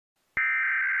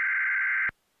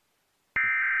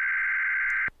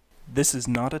This is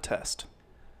not a test.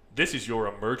 This is your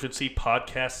emergency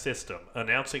podcast system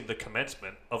announcing the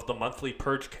commencement of the monthly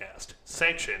Purgecast,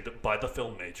 sanctioned by the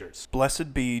film majors.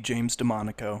 Blessed be James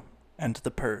DeMonaco and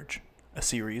The Purge, a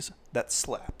series that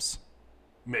slaps.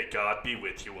 May God be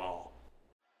with you all.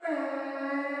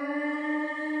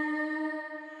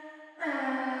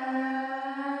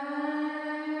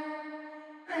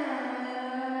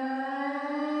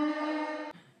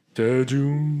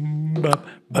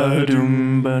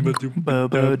 Ba-doom, ba-doom,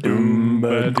 ba-ba-doom, ba-doom, ba-doom,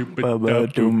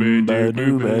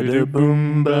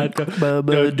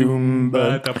 ba-ba-doom,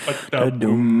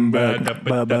 ba-doom,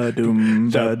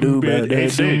 ba-ba-doom. Hey,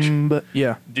 Sage.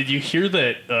 Yeah. Did you hear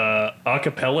that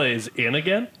acapella is in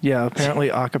again? Yeah, apparently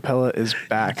acapella is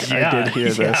back. I did hear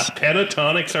this. Yeah,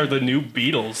 pentatonics are the new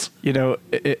Beatles. You know,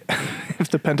 if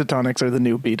the Pentatonics are the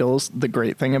new Beatles, the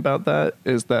great thing about that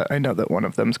is that I know that one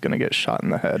of them's going to get shot in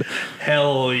the head.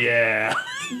 Hell yeah.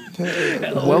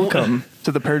 Welcome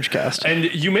to the Purgecast. And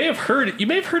you may have heard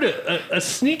a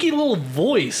sneaky little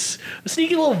voice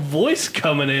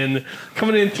coming in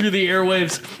through the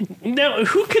airwaves. Now,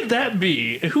 who could that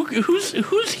be?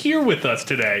 Who's here with us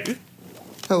today?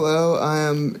 Hello, I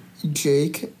am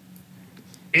Jake.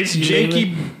 It's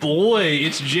Jakey Boy.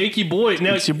 It's Jakey Boy.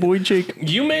 Now, It's your boy Jake.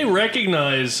 you may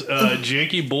recognize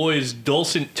Jakey Boy's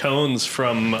dulcet tones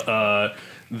from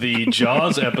the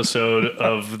Jaws episode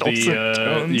of tones.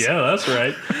 yeah, that's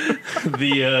right,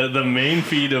 the main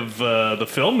feed of the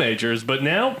film majors. But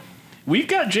now we've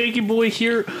got Jakey Boy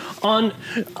here on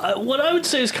what I would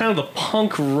say is kind of the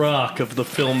punk rock of the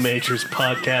Film Majors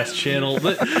podcast channel,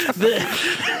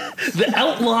 the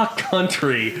outlaw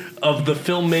country of the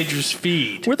Film Majors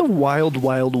feed. We're the wild,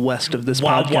 wild west of this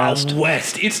Wild podcast. Wild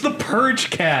West. It's the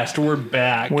Purgecast. We're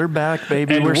back. We're back,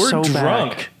 baby. And we're so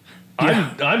drunk. back.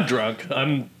 I'm drunk.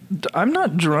 I'm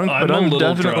not drunk, but a I'm little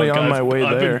definitely drunk. on my way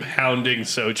I've there. been pounding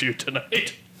soju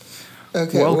tonight.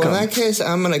 Okay, Welcome. well in that case,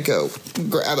 I'm gonna go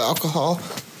grab alcohol.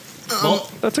 Well,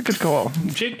 That's a good call.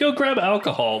 Jake, go grab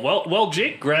alcohol. Well,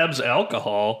 Jake grabs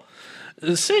alcohol.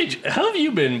 Sage, how have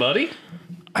you been, buddy?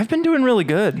 I've been doing really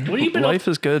good. What have you been Life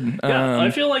is good. Yeah, I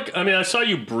feel like I saw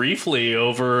you briefly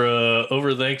over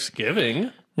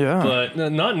Thanksgiving. Yeah. But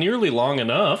not nearly long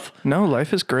enough. No,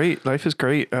 life is great. Life is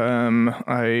great.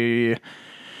 I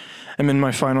am in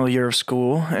my final year of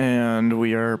school, and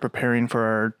we are preparing for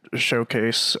our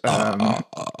showcase.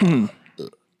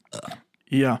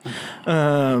 Yeah.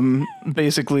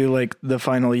 Basically, like the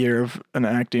final year of an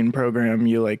acting program,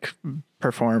 you like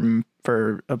perform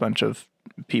for a bunch of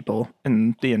people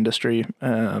in the industry.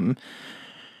 And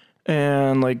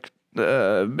like,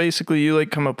 basically you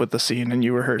like come up with the scene and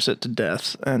you rehearse it to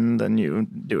death and then you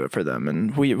do it for them.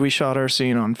 And we shot our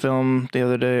scene on film the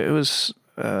other day. It was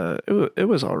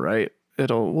all right.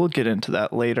 We'll get into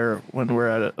that later when we're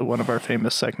at one of our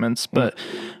famous segments, but,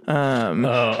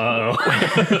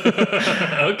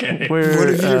 Okay. One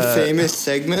of your famous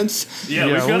segments? Yeah,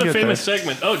 Yeah, we've got we'll a get famous there.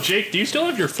 segment. Oh, Jake, do you still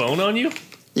have your phone on you?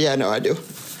 Yeah, no, I do.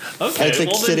 Okay. It's like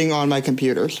well then- sitting on my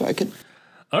computer, so I could.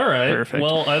 All right. Perfect.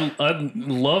 Well, I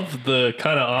love the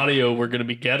kind of audio we're going to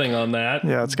be getting on that.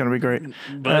 yeah, it's going to be great.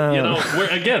 But you know,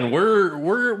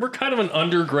 we're kind of an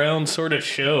underground sort of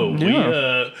show.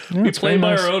 Yeah. We it's play very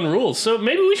by nice. our own rules. So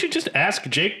maybe we should just ask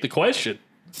Jake the question.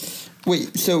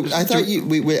 Wait, so I thought you.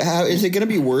 Wait, how is it gonna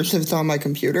be worse if it's on my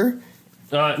computer?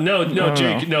 No,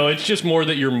 Jake. No, it's just more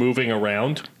that you're moving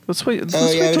around. Let's wait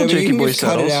Oh yeah, till no, you Jakey can Boy just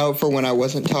cut it settles. out for when I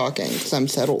wasn't talking, because I'm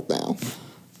settled now.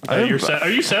 Are you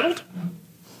settled?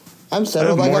 I'm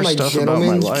settled. I got more my stuff about my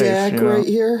gentleman's life, jack you know? right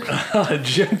here.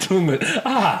 Gentlemen.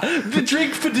 The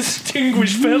drink for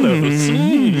distinguished fellows.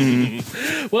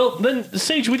 Well, then,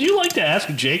 Sage, would you like to ask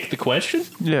Jake the question?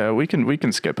 Yeah, we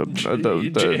can skip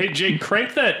Hey, Jake,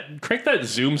 crank that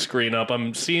Zoom screen up.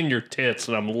 I'm seeing your tits,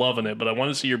 and I'm loving it, but I want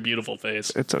to see your beautiful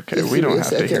face. It's okay. Just We give me don't a have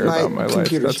to second. hear about my life.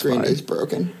 computer That's screen fine. is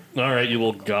broken. All right, you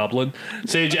little goblin.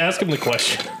 Sage, ask him the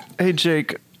question. Hey,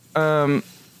 Jake.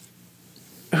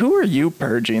 Who are you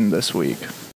purging this week?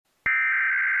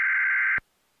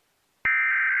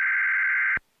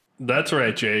 That's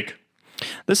right, Jake.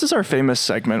 This is our famous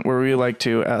segment where we like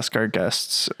to ask our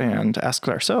guests and ask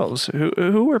ourselves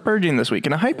who we're purging this week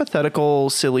in a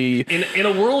hypothetical, silly. In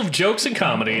a world of jokes and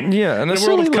comedy. Yeah, in a world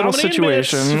silly of little comedy and myths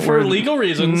situation for where legal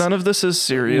reasons. None of this is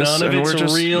serious. None of and it's we're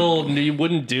just, real. You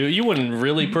wouldn't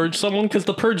really purge someone because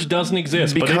the purge doesn't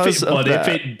exist. Because of if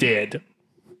that. it did,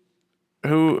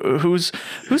 Who's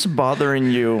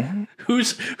bothering you?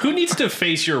 who needs to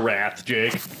face your wrath,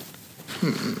 Jake?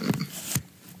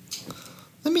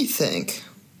 Let me think.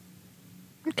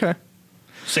 Okay.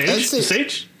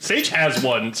 Sage has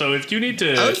one. So if you need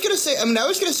to, I was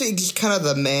gonna say just kind of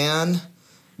the man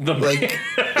like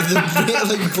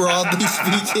broadly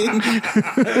speaking.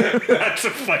 That's a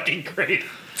fucking great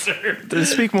answer.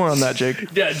 Speak more on that, Jake.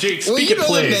 Yeah, Jake, Well, speak you it know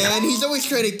plain. it, man. He's always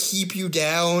trying to keep you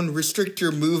down, restrict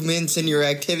your movements and your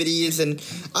activities, and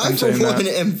I, for one,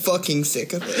 am fucking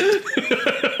sick of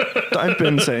it. I've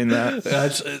been saying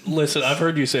that. Listen, I've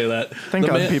heard you say that. Thank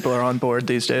God people are on board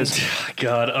these days.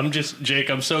 God, Jake,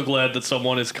 I'm so glad that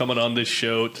someone is coming on this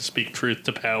show to speak truth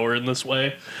to power in this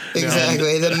way.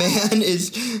 Exactly. The man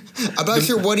is, I'm not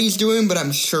sure what he's doing, but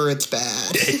I'm sure it's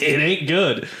bad. It ain't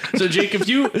good. So, Jake, if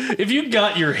you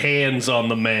got your hands on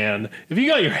the man,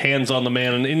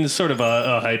 in sort of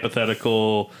a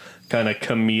hypothetical kind of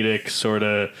comedic sort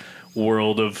of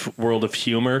world of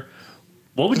humor,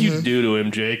 what would you do to him,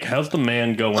 Jake? How's the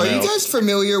man going out? Are you guys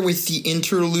familiar with the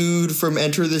interlude from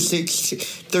Enter the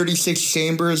 36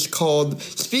 Chambers called,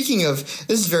 speaking of,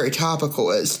 this is very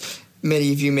topical, as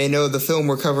many of you may know, the film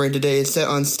we're covering today is set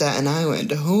on Staten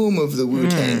Island, home of the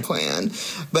Wu-Tang Clan.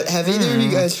 But have either of you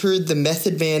guys heard the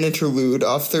Method Man interlude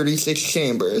off 36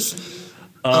 Chambers?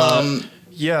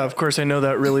 Yeah, of course I know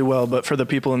that really well, but for the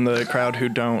people in the crowd who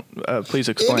don't, please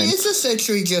explain. It is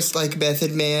essentially just like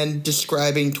Method Man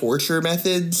describing torture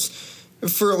methods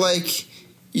for like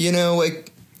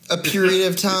a period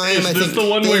of time. Is I this think the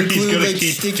one where he's going to like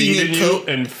keep sticking feeding you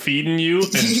and feeding you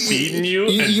and feeding you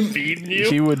and feeding you?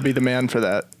 He would be the man for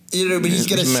that. But he's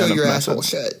going to He's a show man your of asshole method.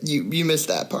 shut. You missed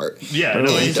that part. Yeah, no,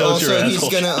 he And shows your also he's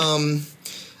asshole going shut. to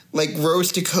like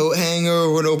roast a coat hanger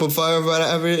or an open fire,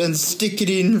 whatever, and stick it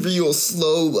in real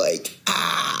slow, like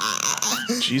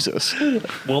Jesus.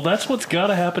 Well, that's what's got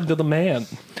to happen to the man.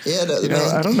 Yeah, no, I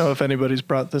man. don't know if anybody's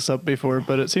brought this up before,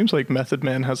 but it seems like Method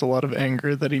Man has a lot of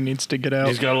anger that he needs to get out.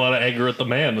 He's got a lot of anger at the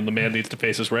man, and the man needs to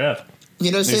face his wrath.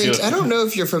 Sage, I don't know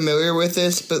if you're familiar with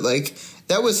this, but like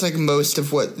that was like most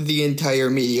of what the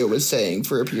entire media was saying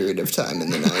for a period of time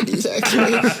in the 90s,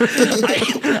 actually.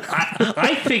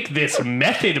 I think this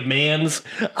Method Man's,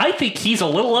 I think he's a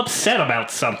little upset about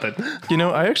something.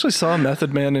 I actually saw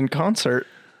Method Man in concert.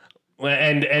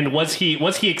 And was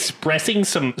he expressing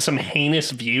some heinous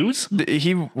views?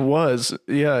 He was,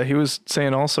 yeah. He was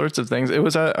saying all sorts of things. It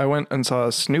was I went and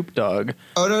saw Snoop Dogg in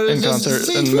concert,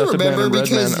 and Method Man and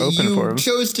Redman opened for him. You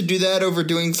chose to do that over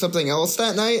doing something else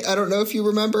that night. I don't know if you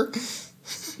remember.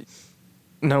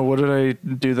 No, what did I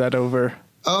do that over?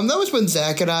 That was when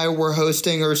Zach and I were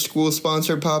hosting our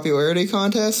school-sponsored popularity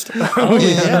contest. Oh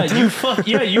yeah, you fucked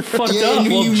up. And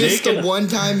Well, you missed Jake the one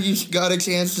time you got a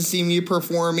chance to see me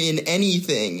perform in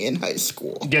anything in high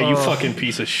school. Yeah, you fucking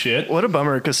piece of shit. What a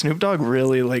bummer, because Snoop Dogg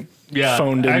really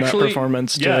phoned in that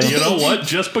performance. Yeah, you know what?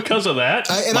 Just because of that,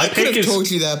 I could have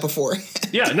told you that before.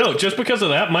 Yeah, no, just because of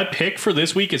that, my pick for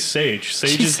this week is Sage.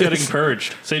 Sage is getting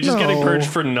purged. Sage is getting purged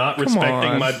for not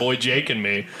respecting my boy Jake and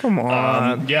me. Come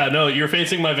on. Yeah, no, you're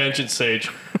facing my vengeance, Sage.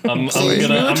 We were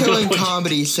telling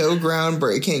comedy so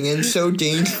groundbreaking and so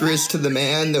dangerous to the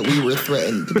man that we were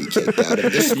threatened to be kicked out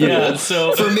of the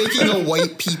school for making a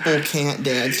white people can't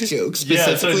dance joke.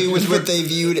 Specifically, was what they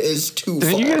viewed as too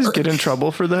far. Didn't you guys get in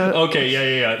trouble for that? Okay,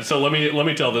 yeah. So let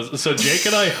me tell this. So Jake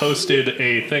and I hosted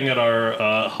a thing at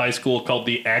our high school called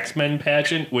the Axemen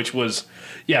Pageant, which was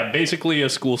basically a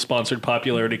school sponsored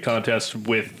popularity contest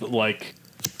with like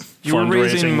you were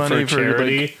raising money for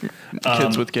charity.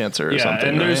 Kids with cancer or something.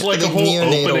 And there's like a whole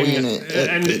opening.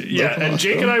 And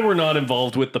Jake and I were not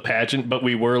involved with the pageant, but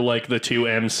we were like the two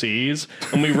MCs.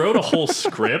 And we wrote a whole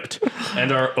script.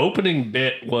 And our opening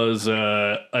bit was,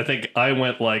 I think I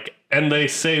went like, and they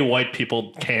say white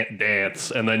people can't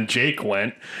dance. And then Jake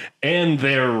went, and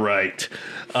they're right.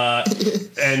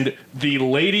 And the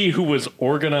lady who was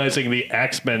organizing the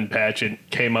Axemen pageant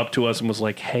came up to us and was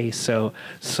like, hey, so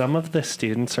some of the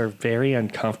students are very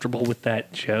uncomfortable with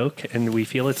that joke, and we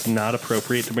feel it's not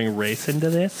appropriate to bring race into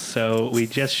this, so we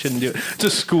just shouldn't do it. It's a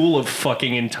school of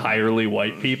fucking entirely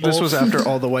white people. This was after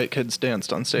all the white kids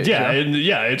danced on stage.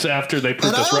 It's after they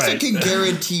proved us right. And I also can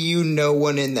guarantee you no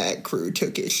one in that crew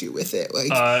took issue with it.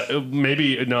 Like,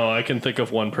 maybe, no, I can think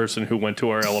of one person who went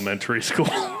to our elementary school.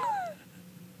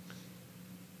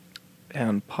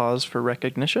 And pause for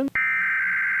recognition.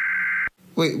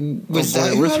 Wait, was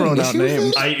that we're throwing out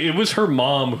names? It was her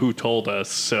mom who told us,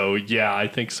 so yeah, I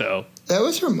think so. That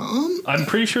was her mom? I'm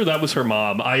pretty sure that was her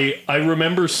mom. I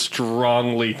remember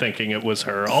strongly thinking it was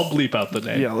her. I'll bleep out the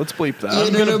name. Yeah, let's bleep that. Yeah,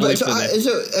 I'm gonna bleep the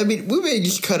name. I mean, we may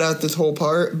just cut out this whole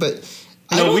part, but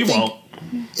no, we won't.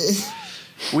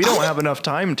 We don't have enough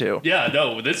time to. Yeah,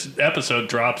 no, this episode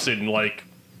drops in like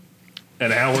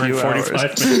an hour and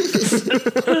 45 minutes.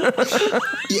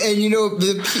 Yeah, and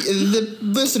the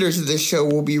listeners of this show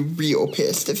will be real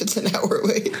pissed if it's an hour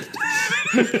late.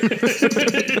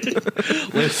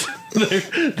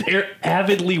 They're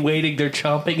avidly waiting. They're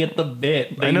chomping at the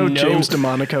bit. I know James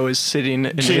DeMonaco is sitting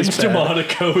in his bed.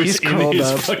 DeMonaco is in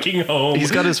his fucking home.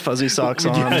 He's got his fuzzy socks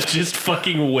on. Yeah, just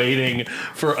fucking waiting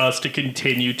for us to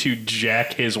continue to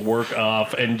jack his work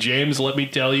off. And James, let me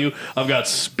tell you, I've got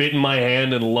spit in my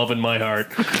hand and love in my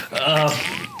heart.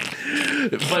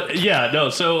 But yeah, no.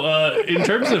 So in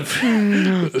terms of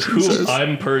who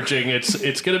I'm purging,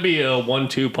 it's going to be a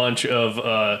 1-2 punch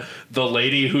of the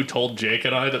lady who told Jake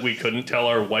and I that we couldn't tell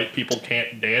our white people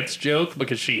can't dance joke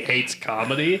because she hates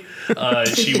comedy.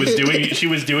 She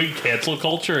was doing cancel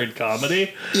culture in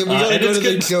comedy. Yeah, we gotta go to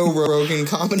the Joe Rogan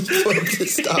Comedy Club to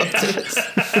stop this.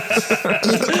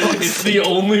 It's the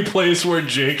only place where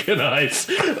Jake and I's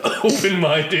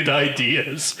open-minded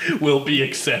ideas will be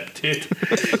accepted.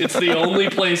 It's the only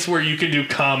place where you can do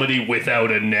comedy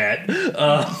without a net.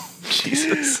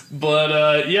 Jesus.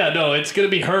 But yeah, no, it's going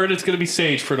to be her and it's going to be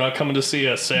Sage for not coming to see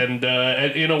us. And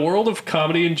in a world of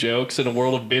comedy and jokes, in a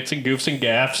world of bits and goofs and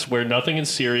gaffs where nothing is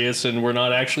serious and we're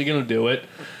not actually going to do it,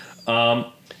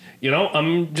 you know,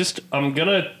 I'm going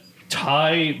to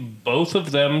tie both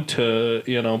of them to,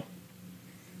 you know,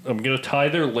 I'm going to tie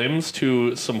their limbs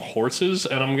to some horses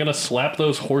and I'm going to slap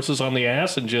those horses on the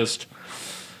ass and just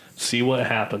see what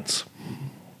happens.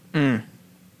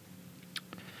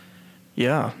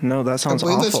 Yeah, no, that sounds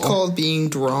awful. I believe awful. it's called being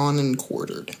drawn and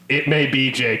quartered. It may be,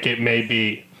 Jake. It may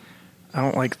be. I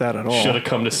don't like that at all. Should have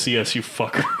come to see us, you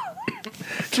fucker.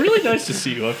 It's really nice to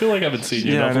see you. I feel like I haven't seen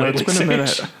you enough lately. It's been a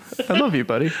minute. I love you,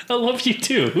 buddy. I love you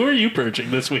too. Who are you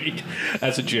purging this week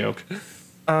as a joke?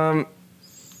 Okay,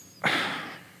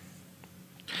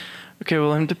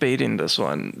 well, I'm debating this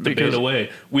one. Debate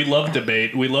away. We love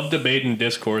debate. We love debate and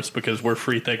discourse because we're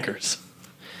free thinkers.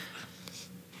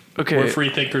 Okay. We're free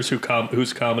thinkers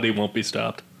whose comedy won't be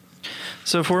stopped.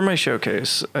 So for my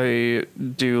showcase, I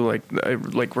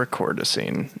record a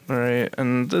scene, right?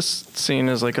 And this scene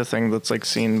is like a thing that's like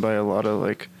seen by a lot of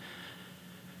like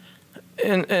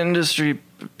industry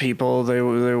people. They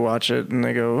watch it and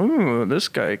they go, "Ooh, this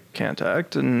guy can't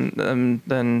act," and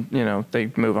then you know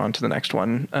they move on to the next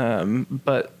one.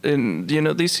 But in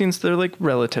these scenes, they're like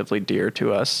relatively dear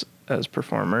to us as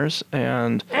performers,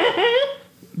 and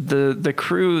the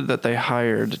crew that they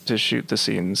hired to shoot the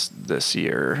scenes this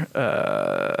year,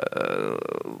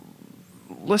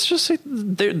 let's just say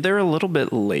they're a little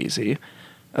bit lazy.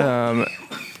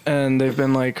 And they've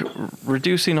been like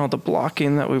reducing all the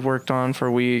blocking that we've worked on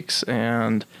for weeks,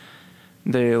 and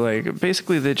they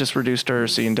basically just reduced our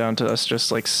scene down to us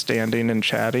just like standing and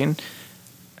chatting,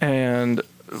 and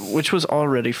which was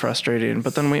already frustrating.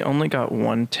 But then we only got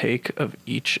one take of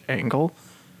each angle,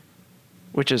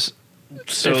 which is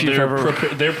so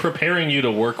they're preparing you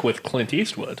to work with Clint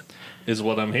Eastwood, is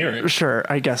what I'm hearing. Sure,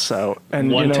 I guess so.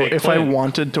 And if I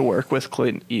wanted to work with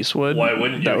Clint Eastwood, why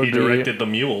wouldn't you? He directed The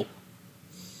Mule.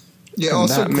 Yeah,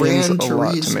 also Gran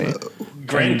Turismo.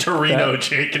 Gran Torino,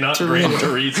 Jake, not Gran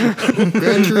Turismo.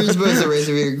 Gran Turismo is a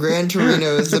racing movie. Gran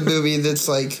Torino is the movie that's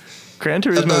like Gran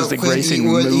Turismo is the racing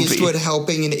movie. Eastwood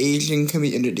helping an Asian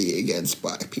community against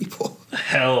black people.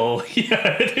 Hell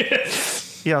yeah, it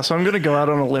is. Yeah, so I'm going to go out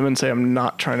on a limb and say I'm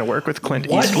not trying to work with Clint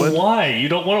Eastwood. Why? You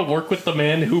don't want to work with the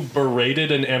man who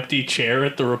berated an empty chair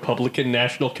at the Republican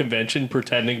National Convention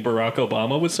pretending Barack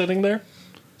Obama was sitting there?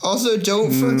 Also,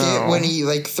 don't forget when he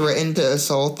threatened to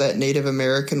assault that Native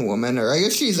American woman, or I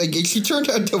guess she turned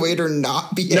out to later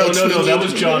not be. No, that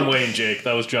was John Wayne, Jake.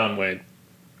 That was John Wayne.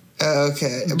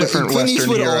 Okay, but Clint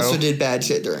Eastwood also did bad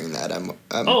shit during that.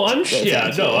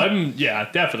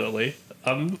 Definitely.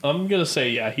 I'm gonna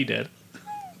say he did.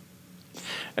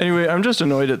 Anyway, I'm just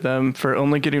annoyed at them for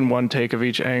only getting one take of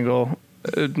each angle.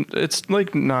 It's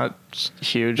like not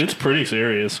huge. It's pretty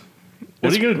serious.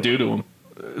 What are you gonna do to him?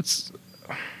 It's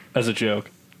as a joke,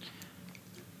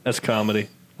 as comedy.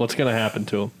 What's gonna happen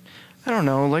to him? I don't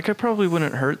know. Like, I probably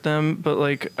wouldn't hurt them, but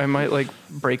like I might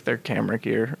break their camera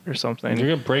gear or something. You're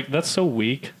gonna break? That's so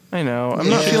weak. I know. I'm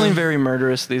not feeling very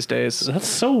murderous these days. That's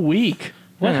so weak.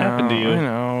 What happened to you? I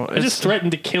know. I just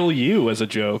threatened to kill you as a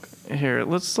joke. Here,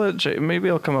 let's let Jake. Maybe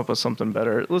I'll come up with something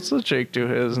better. Let's let Jake do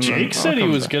his. Jake said he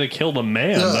was going to kill the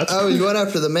man. No, you're going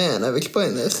after the man. I've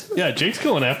explained this. Yeah, Jake's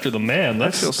going after the man.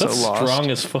 That's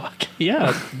strong as fuck.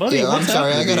 Yeah, buddy. Yeah, I'm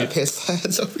sorry. I got a piss.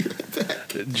 I'll be right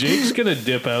back. Jake's going to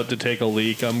dip out to take a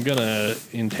leak. I'm going to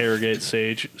interrogate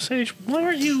Sage. Sage, why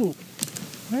aren't you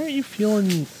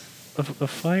feeling a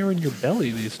fire in your belly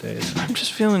these days? I'm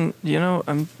just feeling.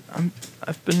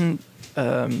 I've been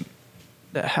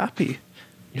happy.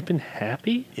 You've been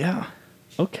happy? Yeah.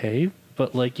 Okay,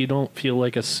 but you don't feel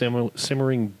like a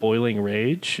simmering, boiling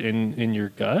rage in your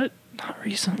gut? Not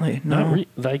recently. No.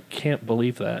 I can't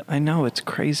believe that. I know, it's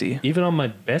crazy. Even on my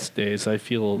best days, I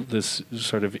feel this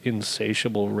sort of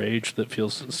insatiable rage that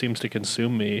seems to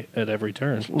consume me at every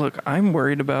turn. Look, I'm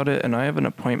worried about it, and I have an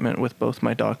appointment with both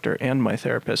my doctor and my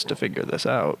therapist to figure this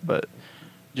out, but...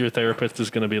 Your therapist is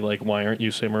going to be like, why aren't you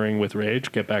simmering with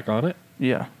rage? Get back on it?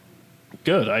 Yeah.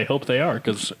 Good. I hope they are,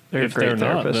 because if they're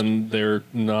not, then they're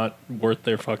not worth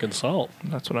their fucking salt.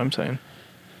 That's what I'm saying.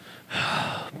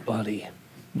 Buddy.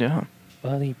 Yeah.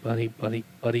 Buddy,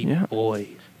 Yeah. boy.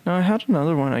 No, I had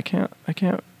another one. I can't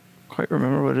quite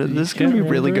remember what it is. This is going to be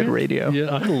really good radio. Yeah,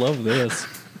 I love this.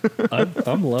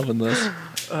 I'm loving this.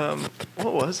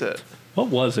 What was it? What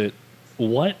was it?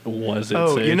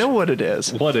 Oh, Sage? you know what it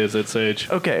is. What is it, Sage?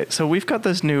 Okay, so we've got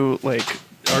this new, like...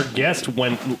 Our guest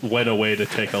went away to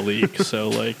take a leak, so,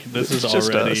 like, this is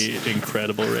already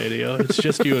incredible radio. It's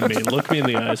just you and me. Look me in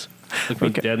the eyes. Look me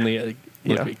dead in the eye.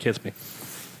 Look me. Kiss me.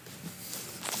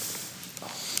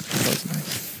 That was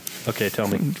nice. Okay, tell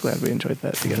me. I'm glad we enjoyed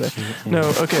that together. No,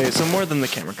 okay, so more than the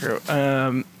camera crew.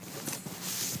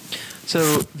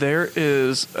 So there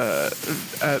is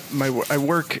I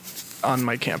work on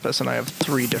my campus, and I have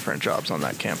 3 different jobs on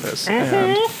that campus,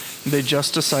 and they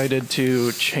just decided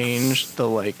to change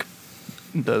the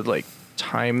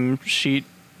time sheet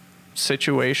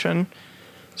situation.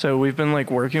 So we've been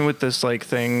like working with this like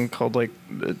thing called like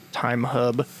the Time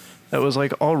Hub that was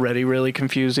like already really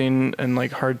confusing and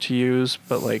like hard to use,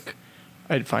 but like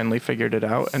I'd finally figured it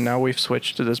out, and now we've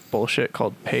switched to this bullshit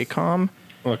called Paycom.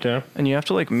 Okay. And you have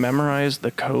to like memorize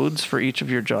the codes for each of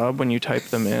your job when you type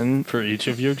them in. For each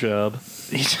of your job.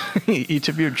 Each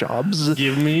of your jobs.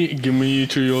 Give me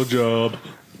each of your job.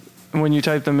 When you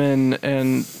type them in,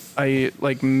 and I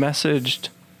like messaged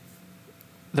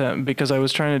them because I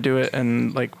was trying to do it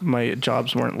and like my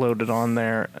jobs weren't loaded on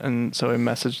there, and so I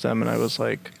messaged them and I was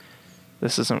like,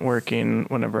 this isn't working.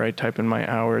 Whenever I type in my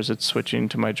hours, it's switching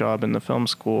to my job in the film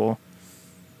school.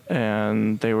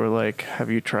 And they were like, have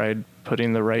you tried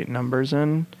putting the right numbers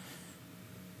in?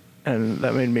 And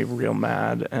that made me real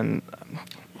mad. And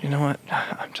you know what?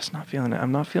 I'm just not feeling it.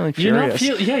 I'm not feeling furious.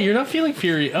 You're not feeling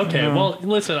furious. Okay, No. well,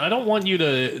 listen, I don't want you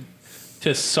to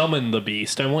summon the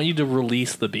beast. I want you to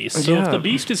release the beast. So Yeah. if the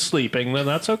beast is sleeping, then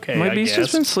that's okay, My I beast guess.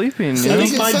 has been sleeping. So You know?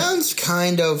 it sounds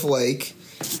kind of like,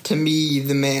 to me,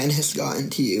 the man has gotten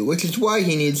to you, which is why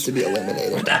he needs to be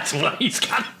eliminated. That's why he's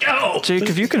got to go. Jake,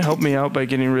 if you can help me out by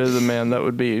getting rid of the man, that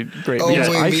would be great. Oh, Because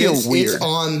wait, I feel weird. It's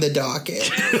on the docket.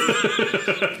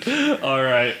 All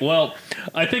right. Well,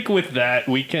 I think with that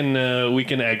we can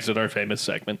exit our famous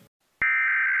segment.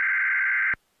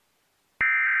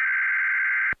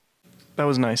 That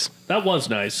was nice. That was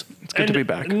nice. It's good to be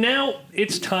back. Now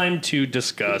it's time to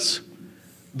discuss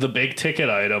the big ticket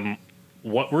item,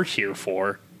 what we're here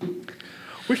for.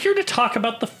 We're here to talk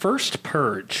about the First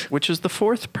Purge, Which is the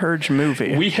 4th Purge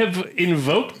movie. We have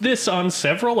invoked this on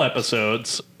several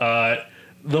episodes. The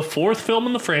 4th film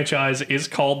in the franchise is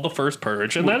called The First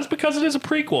Purge, and that is because it is a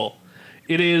prequel.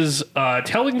 It is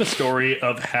telling the story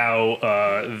of how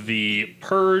the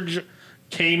Purge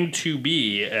came to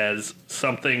be as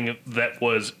something that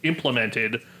was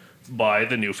implemented by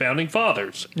the new Founding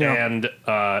Fathers. Yeah. And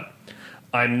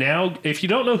I'm now, if you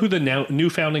don't know who the new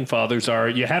Founding Fathers are,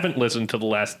 you haven't listened to the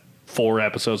last 4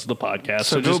 episodes of the podcast.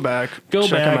 So go just back. Go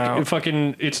check 'em back. out.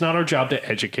 Fucking, it's not our job to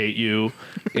educate you.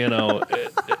 You know,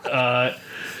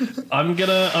 I'm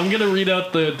gonna read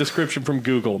out the description from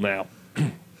Google now.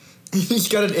 He's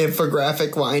got an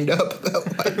infographic lined up about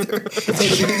why they're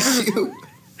against you.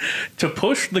 To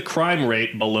push the crime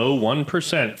rate below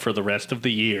 1% for the rest of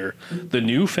the year, the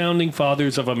new Founding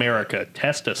Fathers of America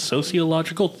test a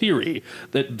sociological theory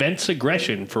that vents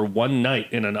aggression for one night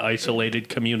in an isolated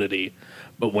community.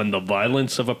 But when the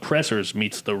violence of oppressors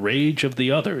meets the rage of the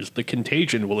others, the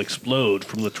contagion will explode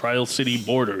from the Trial City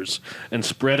borders and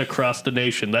spread across the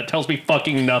nation. That tells me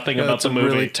fucking nothing about That's the a movie.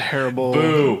 really terrible...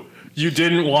 Boo! You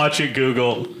didn't watch it,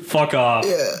 Google. Fuck off.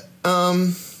 Yeah.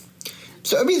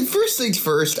 So, I mean, first things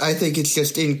first, I think it's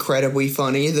just incredibly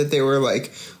funny that they were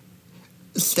like,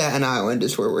 Staten Island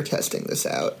is where we're testing this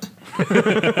out.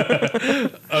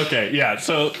 Okay, yeah.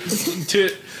 So,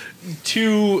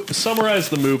 to summarize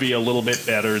the movie a little bit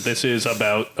better, this is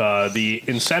about the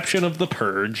inception of the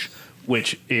Purge,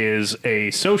 which is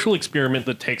a social experiment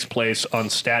that takes place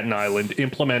on Staten Island,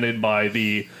 implemented by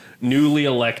the newly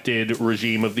elected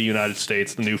regime of the United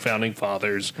States, the new Founding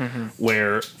Fathers,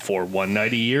 where for one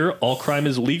night a year, all crime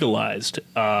is legalized.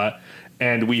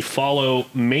 And we follow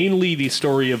mainly the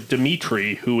story of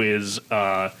Dimitri, who is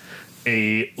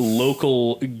a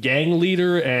local gang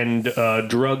leader and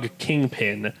drug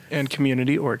kingpin. And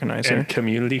community organizer. And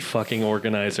community fucking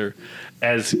organizer.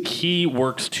 As he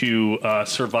works to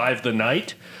survive the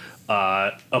night,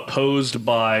 opposed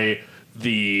by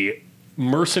the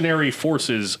mercenary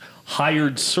forces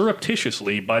hired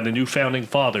surreptitiously by the new founding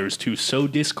fathers to sow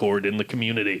discord in the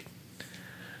community.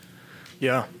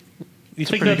 Yeah. You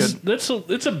think that's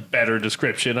a better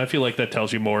description? I feel like that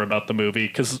tells you more about the movie,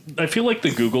 because I feel like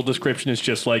the Google description is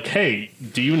just like, hey,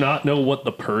 do you not know what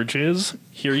The Purge is?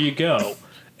 Here you go.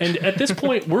 And at this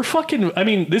point, we're fucking... I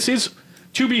mean, this is...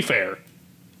 To be fair,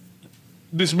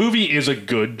 this movie is a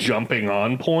good jumping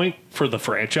on point for the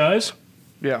franchise.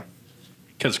 Yeah.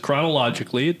 Because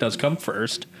chronologically, it does come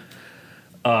first.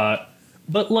 But,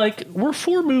 like, we're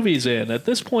 4 movies in. At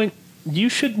this point, you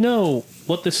should know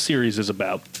what this series is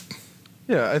about.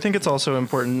 Yeah, I think it's also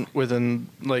important within,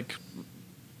 like,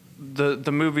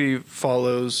 the movie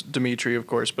follows Dimitri, of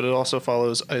course, but it also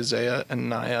follows Isaiah and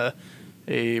Naya,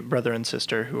 a brother and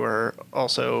sister who are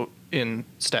also in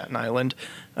Staten Island.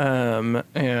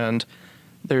 And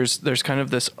there's kind of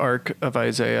this arc of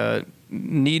Isaiah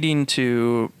needing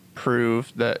to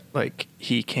prove that, like,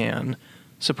 he can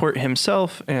support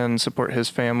himself and support his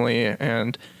family,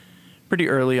 and pretty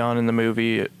early on in the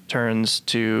movie, it turns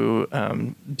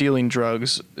to dealing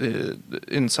drugs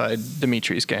inside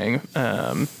Dimitri's gang.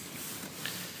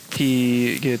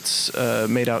 He gets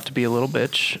made out to be a little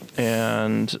bitch,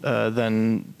 and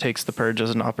then takes the purge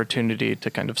as an opportunity to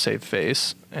kind of save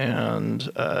face, and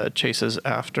chases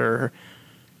after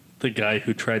the guy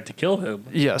who tried to kill him.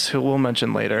 Yes, who we'll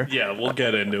mention later. Yeah, we'll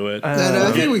get into it.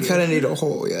 I think we kind of need a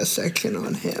whole section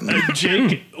on him.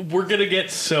 Jake, we're going to get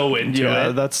so into it.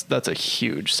 Yeah, that's a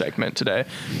huge segment today.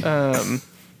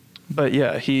 But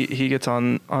yeah, he gets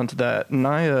onto that.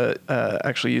 Naya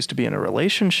actually used to be in a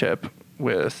relationship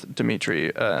with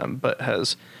Dimitri, but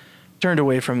has turned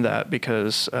away from that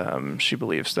because she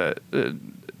believes that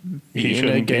being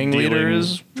a gang leader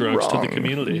is drugs wrong to the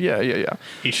community. Yeah.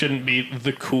 He shouldn't be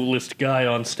the coolest guy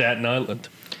on Staten Island.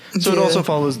 So it also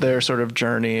follows their sort of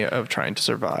journey of trying to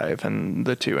survive, and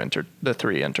the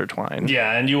three intertwine.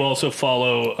 Yeah, and you also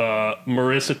follow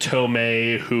Marissa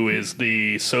Tomei, who is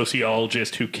the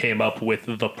sociologist who came up with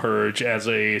the Purge as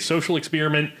a social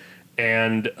experiment,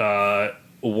 and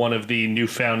one of the new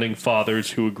founding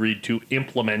fathers who agreed to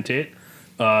implement it,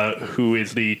 who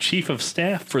is the chief of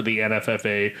staff for the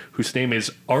NFFA, whose name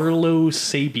is Arlo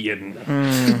Sabian.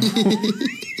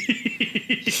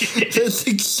 That's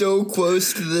like so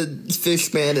close to the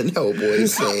Fishman and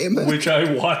Hellboy's name. Which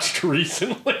I watched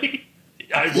recently.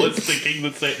 I was thinking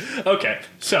the same. Okay,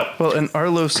 so. Well, and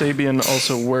Arlo Sabian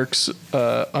also works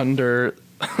under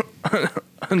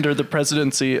the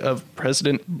presidency of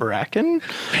President Bracken.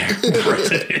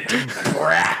 President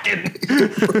Bracken.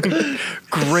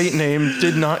 Great name.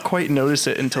 Did not quite notice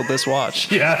it until this watch.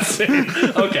 Yes.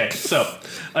 Okay, so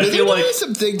I feel like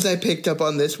some things I picked up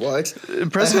on this watch.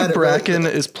 President Bracken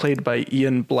is played by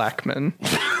Ian Blackman,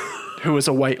 who is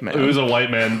a white man. Who is a white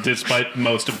man, despite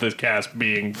most of the cast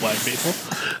being black people.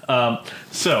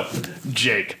 So,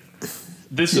 Jake.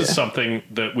 This is something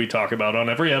that we talk about on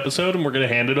every episode, and we're going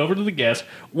to hand it over to the guest.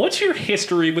 What's your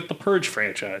history with the Purge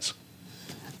franchise?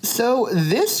 So,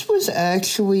 this was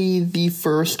actually the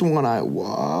first one I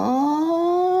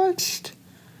watched.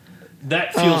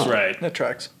 That feels right. That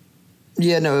tracks.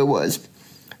 Yeah, no, it was.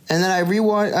 And then I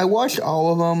watched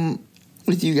all of them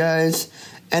with you guys,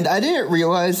 and I didn't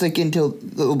realize, like, until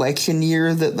the election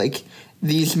year that, like,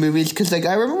 these movies, because, like,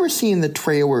 I remember seeing the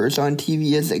trailers on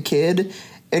TV as a kid.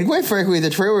 And quite frankly, the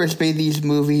trailers made these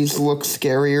movies look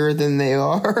scarier than they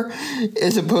are,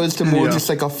 as opposed to more just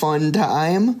like a fun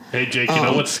time. Hey, Jake, you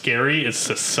know what's scary? It's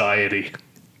society.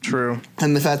 True.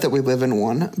 And the fact that we live in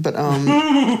one. But,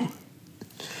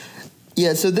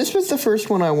 yeah, so this was the first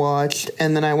one I watched,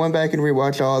 and then I went back and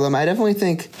rewatched all of them. I definitely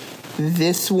think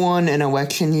this one and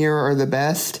Election Year are the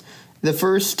best. The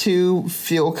first two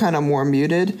feel kind of more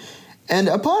muted. And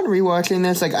upon rewatching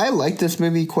this, like, I liked this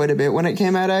movie quite a bit when it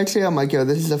came out, actually. I'm like, yo,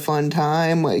 this is a fun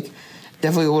time. Like,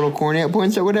 definitely a little corny at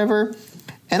points or whatever.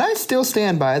 And I still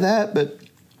stand by that, but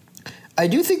I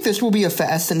do think this will be a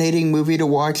fascinating movie to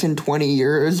watch in 20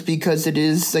 years because it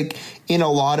is, like, in a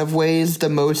lot of ways, the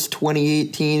most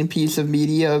 2018 piece of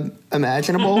media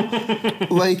imaginable.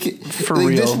 For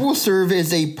real. This will serve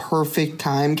as a perfect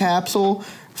time capsule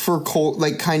for,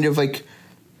 kind of, like,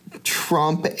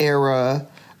 Trump-era...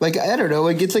 Like, I don't know,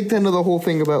 like, it's like kind of the whole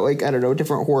thing about, like, I don't know,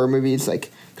 different horror movies, like,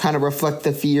 kind of reflect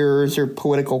the fears or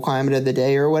political climate of the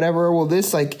day or whatever. Well,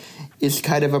 this, like, is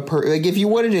kind of like, if you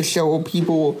wanted to show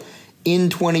people in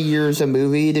 20 years a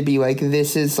movie to be like,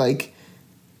 this is, like,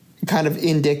 kind of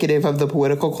indicative of the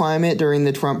political climate during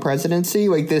the Trump presidency,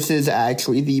 like this is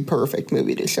actually the perfect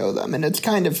movie to show them, and it's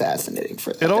kind of fascinating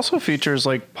for them. It also features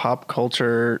like pop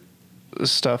culture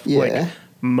stuff. Yeah. Like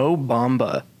Mo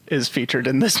Bamba is featured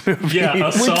in this movie. Yeah,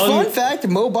 Which, fun fact,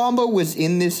 Mo Bamba was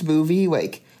in this movie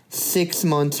like 6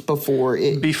 months before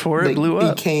it blew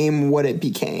up, became what it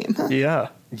became. Yeah.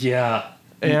 Yeah.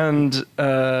 And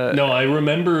no, I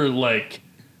remember like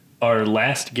our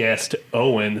last guest,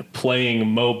 Owen, playing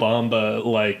Mo Bamba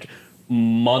like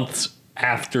months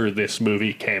after this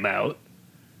movie came out.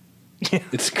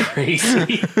 It's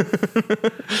crazy.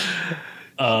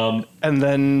 And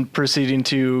then proceeding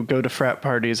to go to frat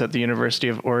parties at the University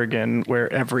of Oregon,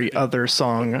 where every other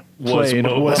song played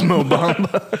was Mo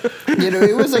Bamba. You know,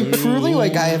 it was like truly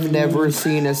like I have never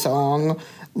seen a song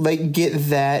like get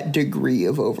that degree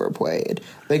of overplayed.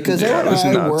 Like, because Yeah, it was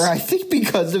I nuts. were, I think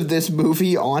because of this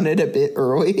movie on it a bit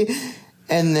early,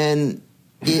 and then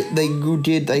it like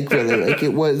did like really like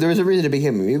it was, there was a reason it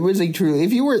became a movie. It was like truly,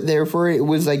 if you weren't there for it, it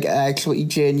was like actually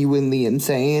genuinely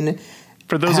insane.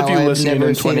 For those of you listening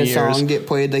in 20 years, I've never seen a song get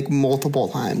played like multiple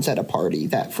times at a party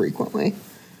that frequently.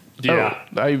 Yeah.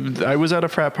 I was at a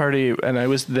frat party and I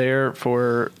was there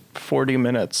for 40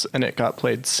 minutes and it got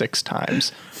played 6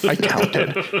 times. I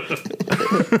counted.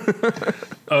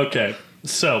 Okay,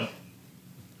 so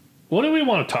what do we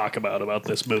want to talk about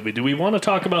this movie? Do we want to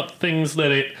talk about things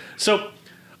that it... So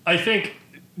I think,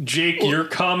 Jake, your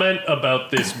comment about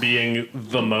this being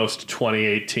the most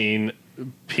 2018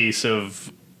 piece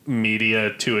of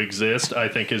media to exist, I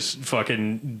think is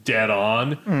fucking dead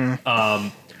on.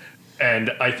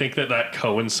 And I think that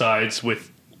coincides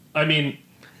with, I mean,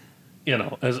 you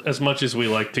know, as much as we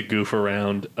like to goof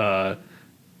around,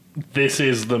 this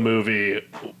is the movie.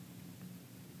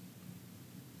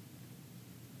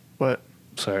 What?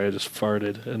 Sorry, I just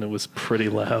farted and it was pretty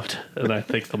loud, and I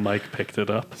think the mic picked it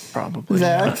up. Probably.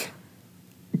 Zach,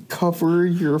 cover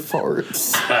your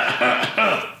farts.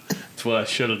 That's what I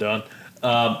should have done.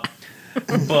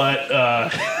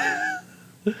 But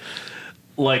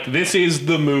like, this is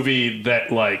the movie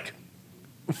that like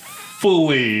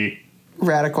fully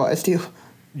Radicalized you.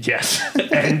 yes,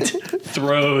 and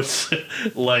throws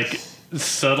like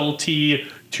subtlety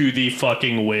to the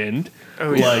fucking wind.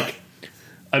 Oh, yeah. Like,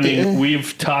 I mean,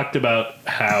 we've talked about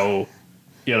how,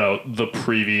 you know, the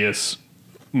previous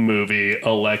movie,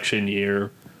 Election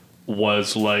Year,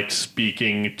 was like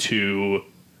speaking to,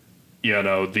 you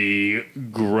know, the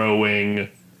growing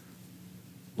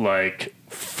like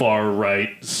far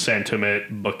right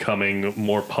sentiment becoming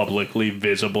more publicly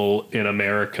visible in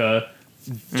America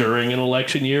during an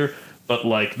election year. But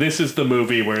like, this is the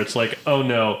movie where it's like, oh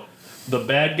no, the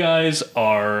bad guys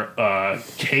are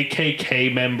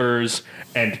KKK members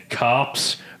and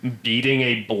cops beating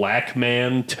a black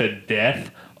man to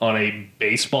death on a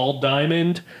baseball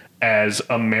diamond as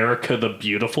America the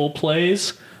Beautiful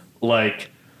plays. Like,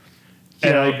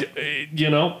 and you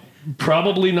know,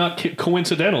 probably not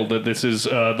coincidental that this is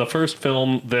the first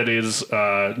film that is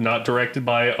not directed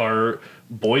by our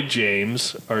boy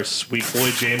James, our sweet boy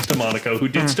James DeMonaco, who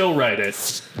did still write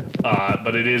it,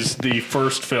 but it is the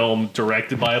first film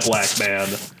directed by a black man,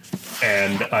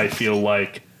 and I feel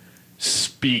like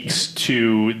speaks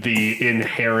to the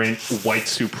inherent white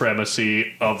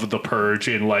supremacy of the Purge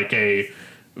in like a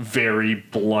very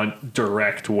blunt,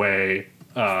 direct way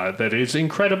that is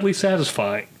incredibly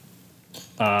satisfying.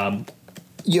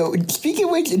 Yo, speaking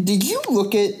of which, did you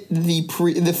look at the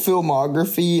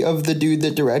filmography of the dude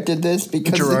that directed this?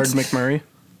 Because Gerard McMurray.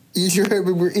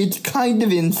 It's kind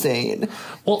of insane.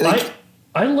 Well, Like,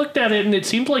 I looked at it and it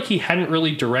seemed like he hadn't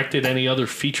really directed any other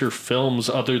feature films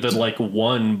other than like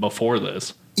one before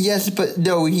this. yes, but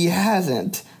no, he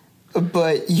hasn't.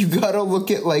 But you gotta look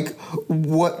at like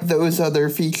what those other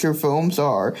feature films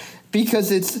are,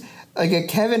 because it's like a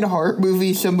Kevin Hart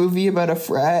movie, some movie about a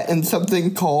frat, and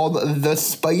something called The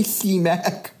Spicy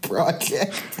Mac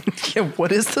Project. Yeah,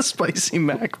 what is the Spicy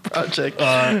Mac Project?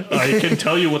 I can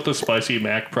tell you what the Spicy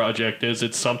Mac Project is.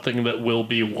 It's something that we'll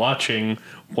be watching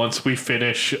once we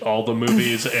finish all the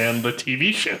movies and the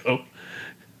TV show.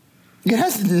 It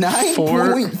has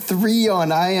 9.3 on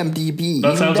IMDb.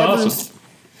 That sounds awesome.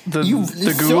 The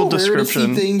It's Google so rare to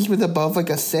description. see things with above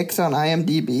like a 6 on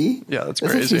IMDb. Yeah, that's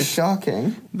actually crazy.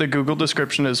 shocking. The Google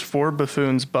description is 4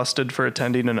 buffoons busted for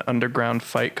attending an underground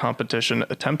fight competition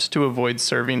attempt to avoid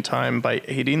serving time by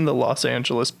aiding the Los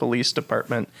Angeles Police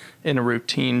Department in a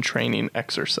routine training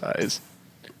exercise.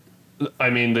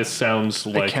 I mean, this sounds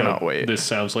like cannot wait. This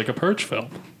sounds like a Purge film.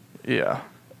 Yeah.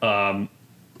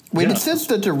 Wait, Yeah. it says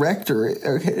the director.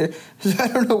 Okay. I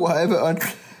don't know why,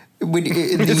 but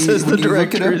It says the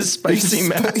director is Spicy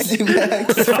Mac. Spicy Mac,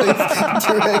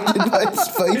 directed by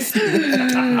Spicy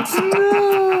Mac.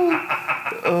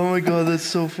 Oh my god, that's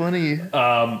so funny.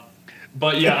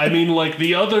 But yeah, I mean, like,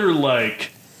 the other,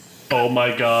 like, oh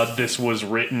my god, this was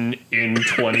written in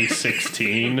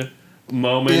 2016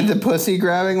 moment. In the pussy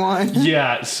grabbing line?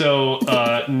 Yeah, so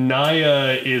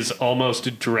Naya is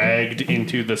almost dragged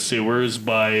into the sewers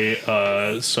by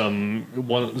some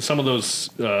of those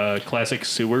classic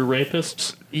sewer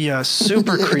rapists. Yeah,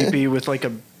 super creepy with like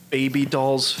a baby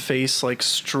doll's face like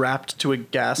strapped to a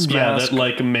gas mask. Yeah, that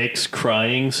like makes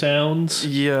crying sounds.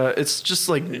 Yeah, it's just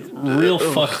like real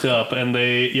fucked up, and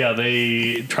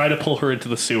they try to pull her into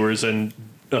the sewers and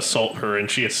assault her,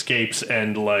 and she escapes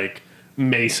and like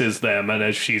maces them, and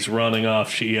as she's running off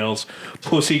she yells,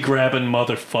 "Pussy grabbing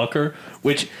motherfucker,"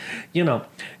 which, you know,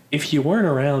 if you weren't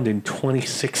around in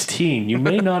 2016, you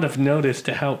may not have noticed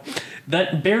how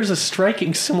that bears a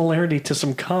striking similarity to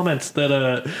some comments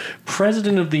that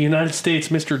President of the United States,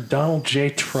 Mr. Donald J.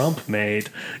 Trump, made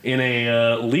in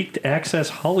a leaked Access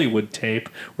Hollywood tape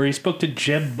where he spoke to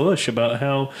Jeb Bush about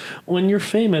how when you're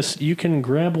famous, you can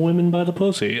grab women by the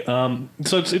pussy. So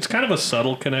it's kind of a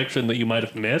subtle connection that you might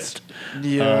have missed,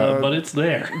 but it's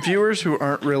there. Viewers who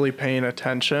aren't really paying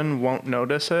attention won't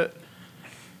notice it.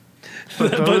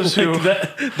 But like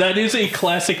that is a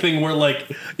classic thing where,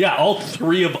 like, yeah, all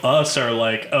three of us are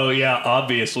like, oh yeah,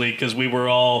 obviously, because we were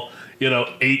all,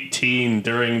 18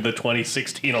 during the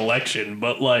 2016 election.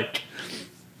 But like,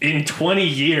 in 20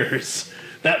 years,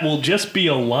 that will just be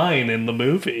a line in the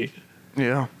movie.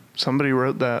 Yeah, somebody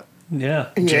wrote that. Yeah,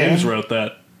 James wrote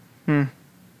that.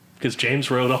 Because James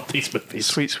wrote all these movies.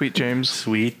 Sweet James.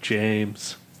 Sweet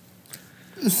James.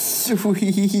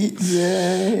 Sweet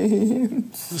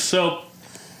James. So,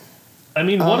 I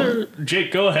mean, what are...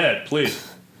 Jake, go ahead,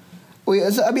 please. Well,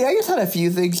 yeah, so, I mean, I just had a few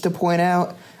things to point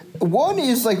out. One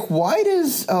is, like, why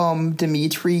does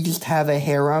Dimitri just have a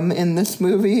harem in this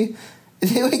movie?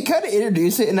 They, like, kind of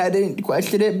introduce it, and I didn't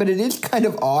question it, but it is kind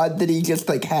of odd that he just,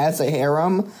 like, has a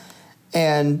harem,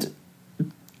 and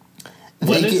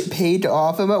they get paid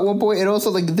off him at one point, and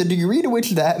also, like, the degree to which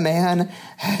that man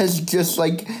has just,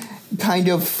 like, kind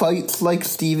of fights like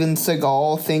Steven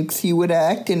Seagal thinks he would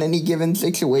act in any given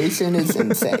situation is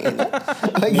insane.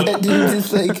 Like, that dude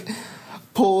just, like,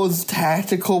 pulls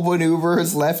tactical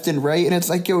maneuvers left and right, and it's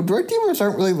like, yo, drug dealers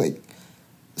aren't really, like,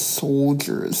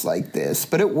 soldiers like this,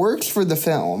 but it works for the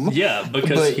film. Yeah,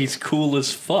 because he's cool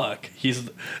as fuck.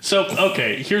 So,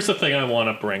 okay, here's the thing I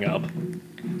want to bring up.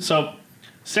 So,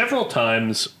 several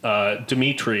times,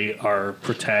 Dimitri, our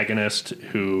protagonist,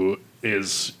 who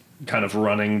is kind of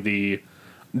running the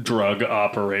drug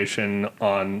operation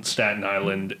on Staten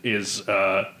Island, is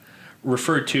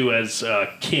referred to as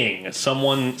King.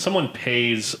 Someone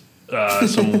pays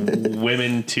some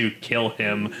women to kill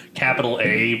him. Capital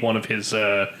A, one of his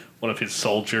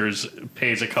soldiers,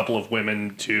 pays a couple of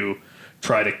women to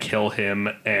try to kill him,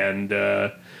 and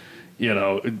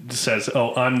says,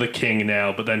 "Oh, I'm the king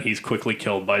now," but then he's quickly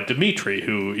killed by Dimitri,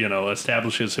 who,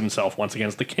 establishes himself once again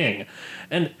as the king.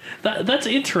 And that's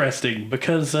interesting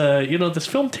because, this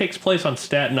film takes place on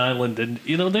Staten Island, and,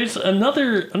 there's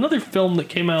another film that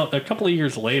came out a couple of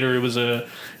years later. It was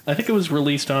I think it was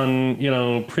released on,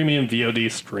 premium VOD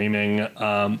streaming,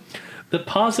 that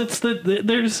posits that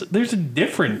there's a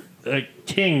different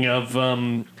king of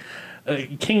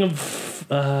King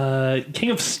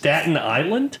of Staten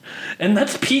Island, and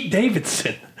that's Pete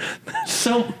Davidson.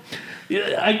 So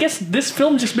I guess this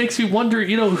film just makes me wonder,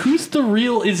 who's the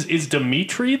real, is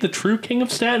Dimitri the true King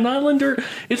of Staten Island, or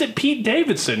is it Pete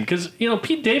Davidson? Because,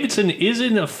 Pete Davidson is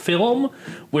in a film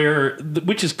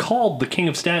which is called The King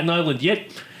of Staten Island,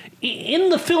 yet in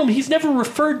the film, he's never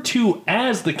referred to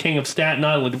as the King of Staten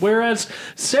Island, whereas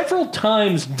several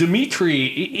times Dimitri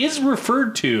is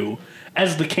referred to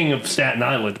as the King of Staten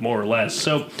Island, more or less.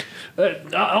 So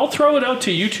I'll throw it out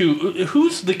to you two.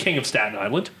 Who's the King of Staten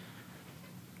Island?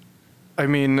 I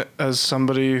mean, as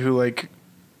somebody who, like,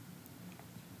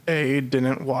 A,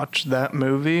 didn't watch that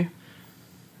movie,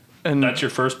 and that's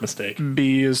your first mistake.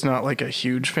 B, is not, like, a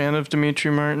huge fan of Dimitri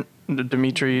Martin, the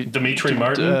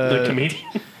comedian?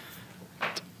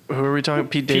 Who are we talking?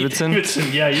 Pete Davidson? Pete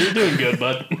Davidson, yeah, you're doing good,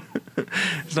 bud.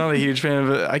 He's not a huge fan of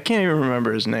it. I can't even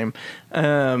remember his name.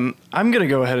 I'm going to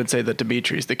go ahead and say that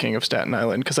Dimitri's the King of Staten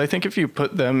Island, because I think if you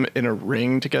put them in a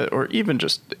ring together, or even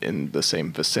just in the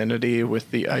same vicinity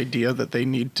with the idea that they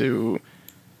need to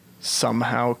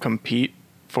somehow compete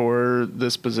for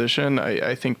this position,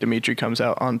 I think Dimitri comes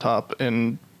out on top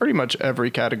in pretty much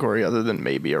every category other than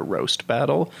maybe a roast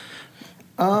battle.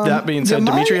 That being said,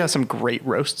 Dimitri has some great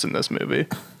roasts in this movie.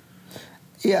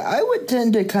 Yeah, I would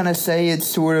tend to kind of say it's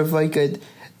sort of like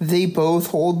they both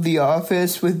hold the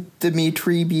office, with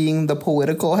Dimitri being the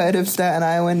political head of Staten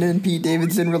Island and Pete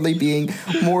Davidson really being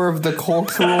more of the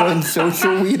cultural and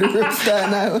social leader of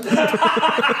Staten Island.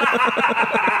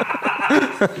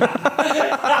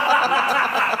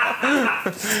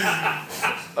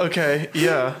 Okay,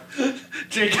 yeah.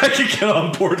 Jake, I can get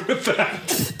on board with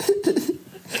that.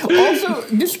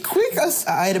 Also, just quick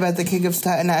aside about the King of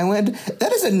Staten Island,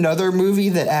 that is another movie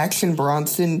that Action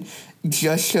Bronson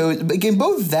just showed. Again,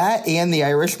 both that and The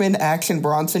Irishman, Action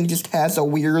Bronson just has a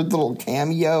weird little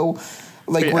cameo,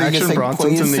 like Wait, where he Action just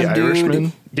Bronson's plays in The some Irishman?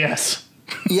 dude. Yes.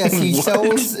 Yes, he What?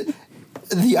 sells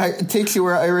the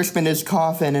titular Irishman his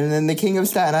coffin, and then the King of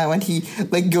Staten Island, he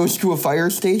goes to a fire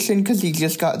station because he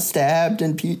just got stabbed,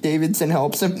 and Pete Davidson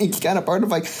helps him. And he's kind of part of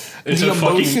the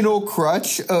emotional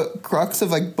crux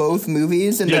of both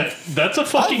movies. And that's a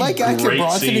fucking I like Action great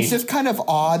Bronson. scene. It's just kind of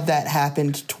odd that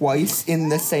happened twice in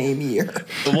the same year.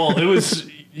 Well, it was,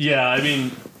 I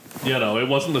mean, it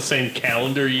wasn't the same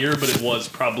calendar year, but it was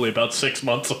probably about 6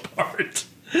 months apart.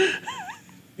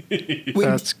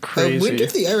 That's crazy. When did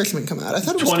The Irishman come out? I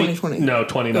thought it was 2020. No,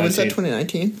 2019. Oh, was that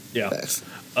 2019? Yeah. Thanks.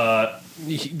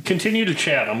 Continue to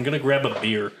chat. I'm going to grab a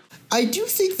beer. I do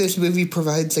think this movie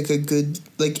provides a good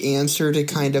answer to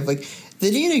kind of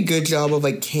they did a good job of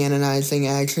canonizing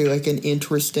actually an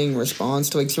interesting response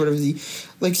to sort of the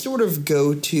sort of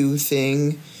go-to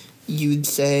thing you'd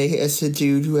say as a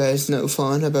dude who has no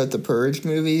fun about the Purge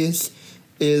movies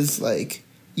is I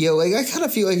kind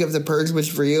of feel if the Purge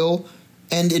was real,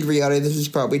 and in reality this is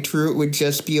probably true, it would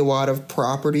just be a lot of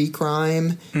property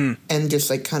crime and just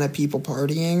kind of people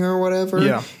partying or whatever.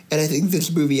 Yeah. And I think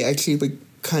this movie actually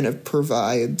kind of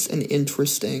provides an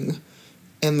interesting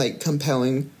and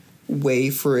compelling way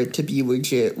for it to be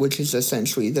legit, which is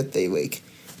essentially that they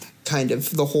kind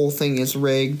of the whole thing is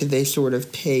rigged. They sort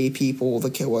of pay people to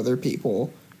kill other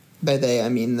people. By they, I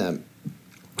mean the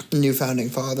new founding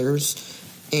fathers,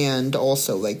 and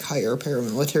also hire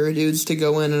paramilitary dudes to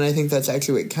go in. And I think that's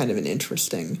actually kind of an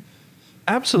interesting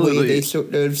Absolutely way they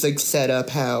sort of set up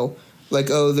how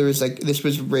there's this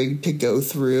was rigged to go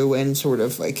through, and sort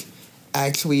of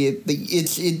actually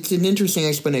it's an interesting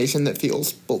explanation that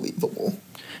feels believable.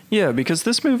 Yeah, because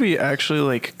this movie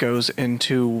actually goes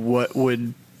into what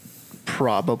would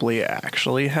probably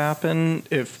actually happen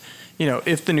if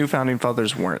the new founding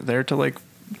fathers weren't there to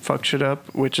fuck shit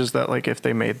up, which is that if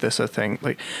they made this a thing,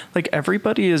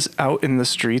 everybody is out in the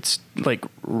streets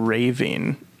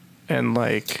raving, and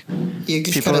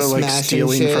people are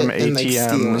stealing from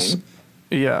ATMs.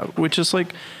 Yeah, which is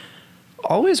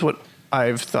always what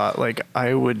I've thought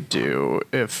I would do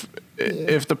if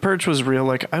the Purge was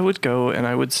real. I would go and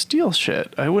I would steal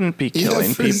shit. I wouldn't be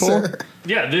killing people. Sure.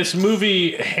 Yeah, this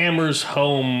movie hammers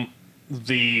home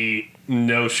the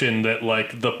notion that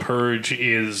the Purge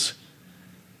is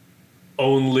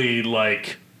only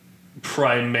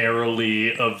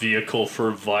primarily a vehicle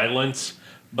for violence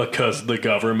because the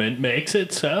government makes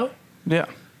it so. Yeah.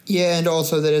 Yeah, and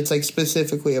also that it's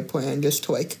specifically a plan just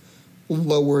to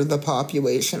lower the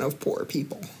population of poor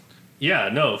people. Yeah,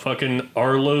 no, fucking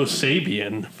Arlo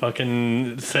Sabian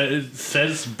fucking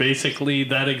says basically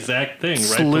that exact thing,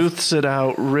 right? Sleuths it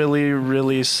out really,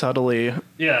 really subtly.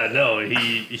 Yeah, no,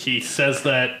 he says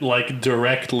that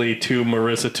directly to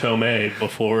Marissa Tomei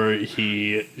before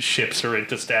he ships her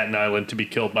into Staten Island to be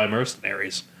killed by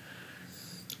mercenaries.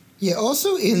 Yeah,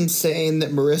 also insane that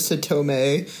Marissa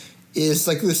Tomei is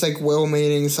this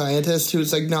well-meaning scientist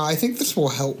who's no, I think this will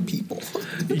help people.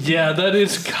 Yeah, that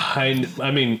is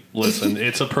I mean, listen,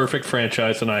 it's a perfect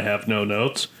franchise and I have no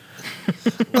notes.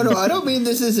 Oh no, I don't mean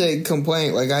this is a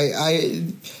complaint.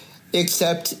 I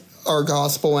accept our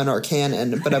gospel and our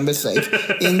canon, but I'm just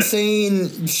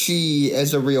insane she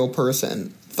as a real person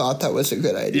thought that was a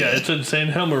good idea. Yeah, it's insane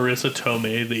how Marissa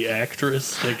Tomei, the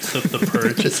actress, thinks that The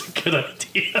Purge is a good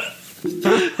idea.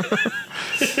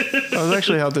 That was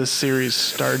actually how this series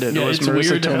started. Yeah, was it's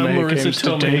Marissa weird how Tomei Marissa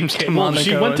Tomei well,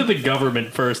 she went to and- the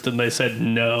government first and they said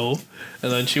no,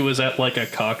 and then she was at a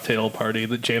cocktail party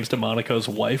that James DeMonaco's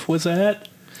wife was at,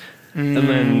 and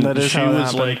then that is she how it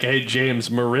was happened. hey James,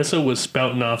 Marissa was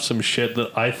spouting off some shit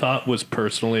that I thought was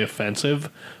personally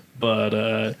offensive,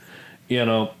 but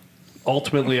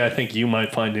ultimately I think you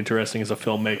might find interesting as a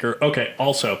filmmaker. Okay,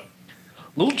 also,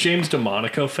 little James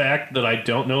DeMonaco fact that I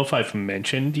don't know if I've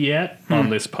mentioned yet on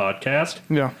this podcast.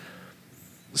 Yeah.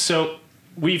 So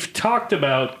we've talked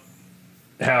about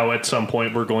how at some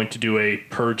point we're going to do a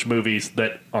Purge movies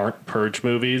that aren't Purge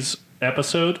movies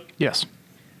episode. Yes.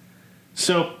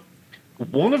 So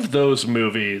one of those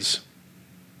movies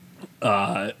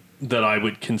that I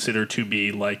would consider to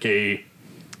be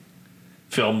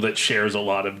film that shares a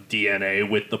lot of DNA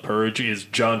with The Purge is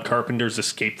John Carpenter's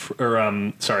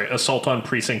Assault on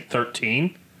Precinct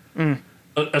 13.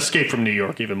 Escape from New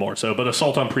York, even more so, but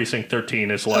Assault on Precinct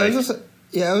 13 is like... I was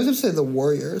going to say The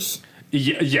Warriors.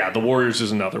 Yeah, The Warriors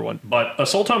is another one. But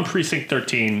Assault on Precinct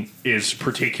 13 is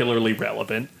particularly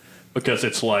relevant because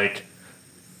it's like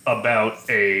about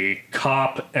a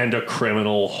cop and a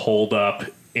criminal holed up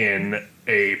in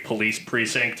a police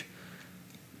precinct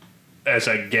as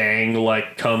a gang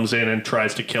like comes in and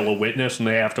tries to kill a witness and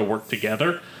they have to work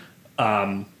together.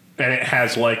 And it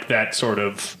has like that sort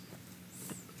of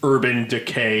urban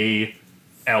decay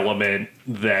element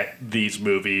that these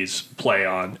movies play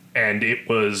on. And it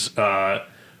was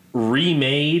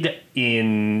remade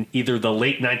in either the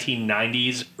late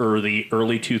 1990s or the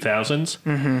early 2000s.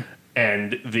 Mm-hmm.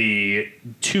 And the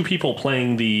two people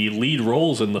playing the lead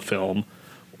roles in the film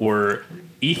were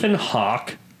Ethan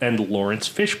Hawke and Lawrence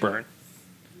Fishburne.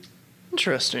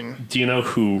 Interesting. Do you know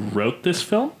who wrote this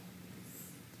film?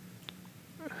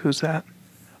 Who's that?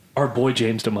 Our boy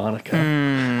James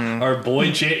DeMonaco. Our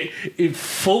boy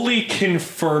fully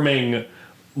confirming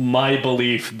my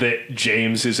belief that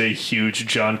James is a huge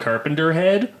John Carpenter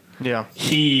head. Yeah.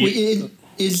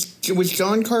 Was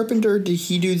John Carpenter, did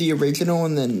he do the original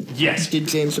and then yes. Did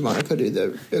James DeMonaco do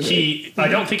the... Okay. I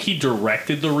don't think he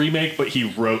directed the remake, but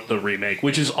he wrote the remake,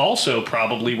 which is also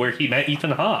probably where he met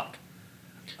Ethan Hawke.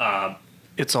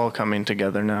 It's all coming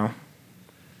together now.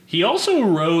 He also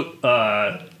wrote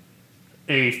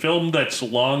a film that's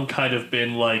long kind of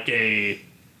been like a...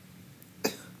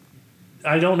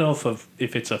 I don't know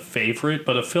if it's a favorite,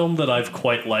 but a film that I've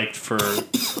quite liked for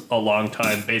a long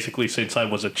time, basically since I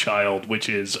was a child, which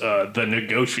is The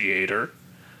Negotiator.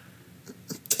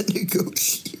 The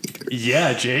Negotiator.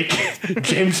 Yeah, Jake.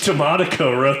 James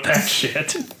DeMonaco wrote that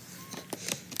shit.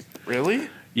 Really?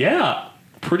 Yeah,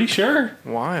 pretty sure.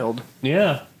 Wild.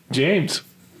 Yeah, James.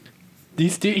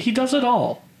 He does it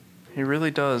all. He really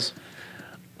does.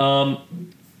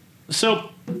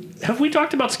 So, have we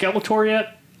talked about Skeletor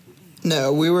yet?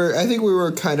 No, I think we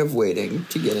were kind of waiting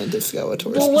to get into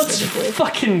Skeletor. Well, let's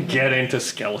fucking get into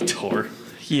Skeletor.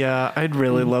 Yeah, I'd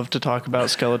really love to talk about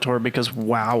Skeletor because,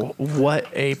 wow, what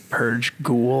a purge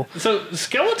ghoul. So,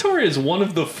 Skeletor is one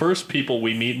of the first people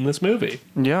we meet in this movie.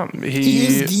 Yeah. He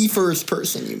is the first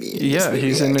person you meet. Yeah,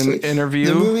 he's in an interview.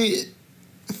 The movie...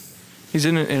 He's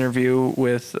in an interview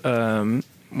with the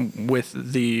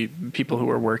people who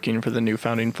are working for the new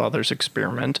Founding Fathers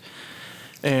experiment.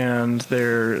 And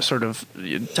they're sort of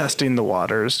testing the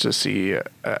waters to see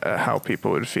how people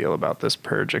would feel about this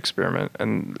purge experiment.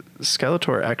 And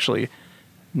Skeletor actually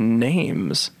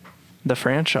names the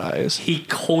franchise. He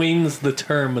coins the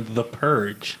term the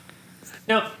purge.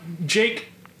 Now, Jake,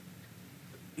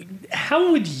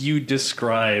 how would you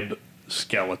describe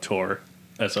Skeletor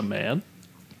as a man?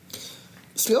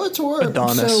 Skeletor,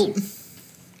 Adonis. So,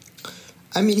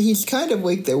 I mean, he's kind of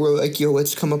like, they were like, yo,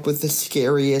 let's come up with the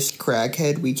scariest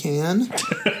crackhead we can.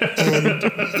 And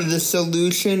the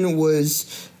solution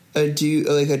was a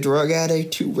drug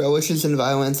addict who relishes in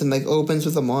violence and like opens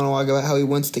with a monologue about how he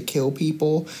wants to kill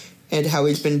people and how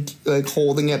he's been like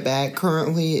holding it back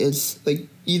currently is like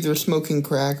either smoking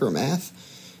crack or meth.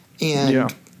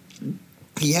 And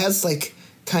he has like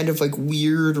kind of like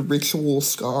weird ritual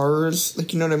scars.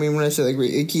 Like, you know what I mean? When I say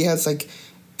like he has like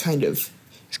kind of...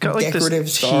 He's got like decorative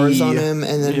scars on him,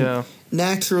 and then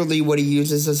naturally what he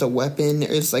uses as a weapon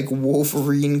is like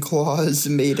Wolverine claws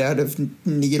made out of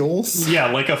needles.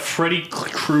 Yeah, like a Freddy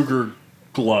Krueger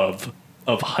glove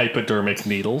of hypodermic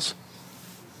needles.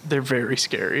 They're very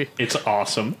scary. It's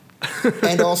awesome.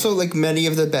 And also, like, many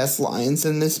of the best lines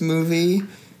in this movie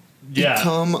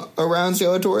come around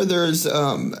Skeletor. There's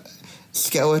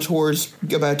Skeletor's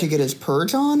about to get his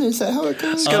purge on. Is that how it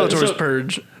goes? Skeletor's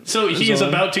purge. So he is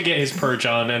about to get his purge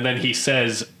on, and then he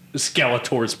says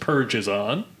Skeletor's purge is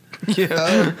on. Yeah.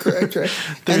 Oh, correct.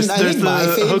 There's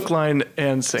the hook, line,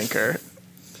 and sinker.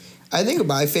 I think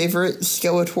my favorite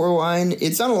Skeletor line,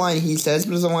 it's not a line he says,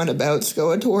 but it's a line about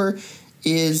Skeletor,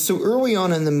 is so early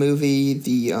on in the movie,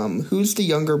 the who's the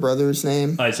younger brother's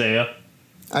name? Isaiah.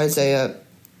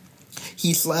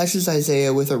 He slashes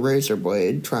Isaiah with a razor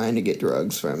blade trying to get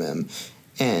drugs from him.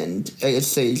 And as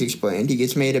Sage explained, he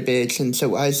gets made a bitch, and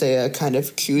so Isaiah kind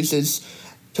of chooses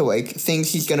to, like, thinks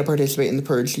he's going to participate in the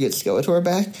purge to get Skeletor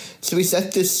back. So he's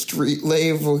at this street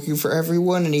lave looking for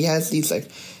everyone, and he has these,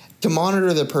 like, to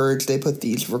monitor the purge, they put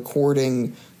these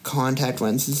recording contact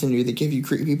lenses in you that give you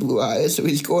creepy blue eyes. So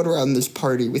he's going around this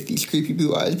party with these creepy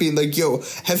blue eyes being like, yo,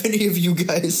 have any of you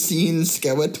guys seen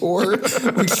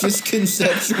Skeletor? Which just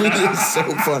conceptually is so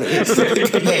funny.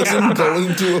 Like, imagine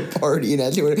going to a party and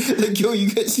asking, like, yo,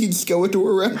 you guys seen Skeletor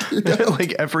around here now?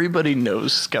 Like, everybody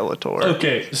knows Skeletor.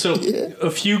 Okay, so a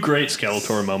few great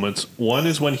Skeletor moments. One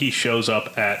is when he shows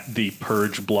up at the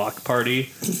Purge block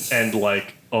party and,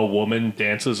 like, a woman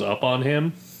dances up on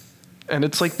him. And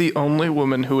it's like the only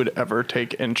woman who would ever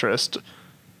take interest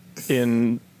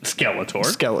in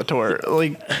Skeletor.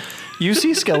 Like, you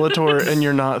see Skeletor and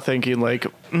you're not thinking like,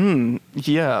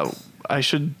 yeah, I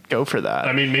should go for that.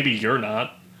 I mean, maybe you're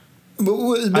not. But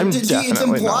it's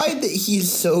implied not. that he's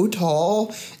so tall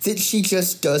that she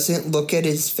just doesn't look at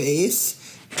his face.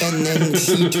 And then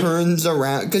she turns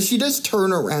around, because she does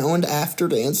turn around after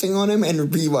dancing on him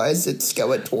and realize it's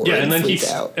Skeletor. Yeah, and then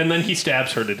he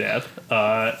stabs her to death.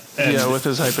 With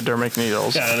his hypodermic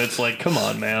needles. Yeah, and it's like, come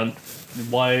on, man.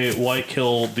 Why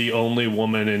kill the only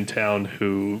woman in town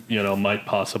who, might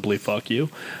possibly fuck you?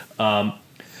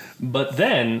 But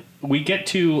then we get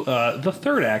to the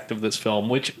third act of this film,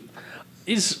 which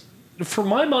is, for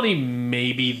my money,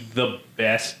 maybe the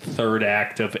best third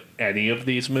act of any of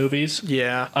these movies.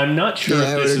 Yeah. I'm not sure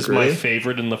if this is my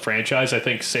favorite in the franchise. I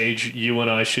think, Sage, you and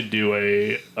I should do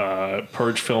a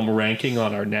Purge film ranking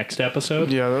on our next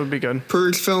episode. Yeah, that would be good.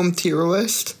 Purge film tier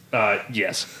list?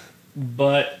 Yes.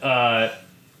 But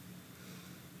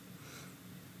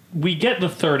we get the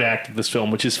third act of this film,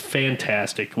 which is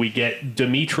fantastic. We get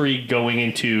Dimitri going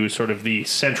into sort of the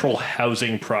central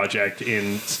housing project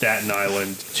in Staten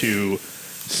Island to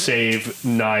save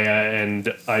Naya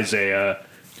and Isaiah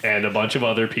and a bunch of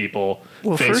other people.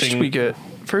 Well, first we get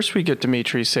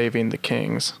Dimitri saving the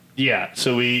Kings. Yeah,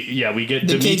 so we get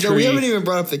the Dimitri. Kings, we haven't even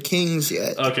brought up the Kings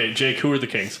yet. Okay, Jake, who are the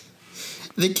Kings?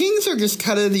 The Kings are just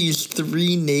kind of these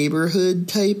three neighborhood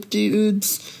type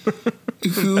dudes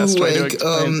who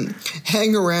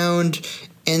hang around,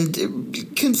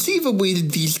 and conceivably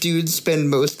these dudes spend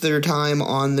most of their time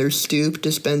on their stoop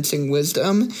dispensing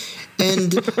wisdom.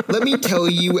 And let me tell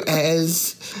you,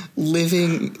 as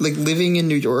living in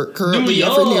New York currently,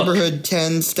 every neighborhood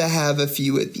tends to have a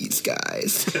few of these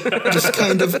guys. Just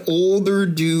kind of older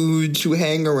dudes who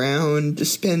hang around,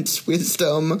 dispense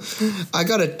wisdom. I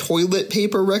got a toilet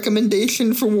paper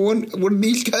recommendation from one of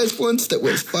these guys once that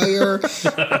was fire.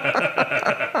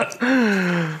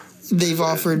 They've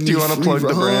offered me Do you want to plug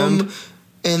the brand?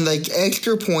 And, like,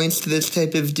 extra points to this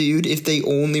type of dude if they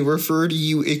only refer to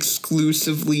you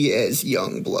exclusively as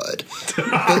Youngblood.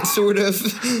 But sort of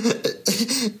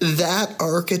that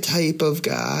archetype of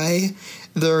guy,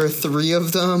 there are three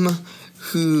of them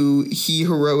who he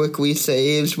heroically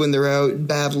saves when they're out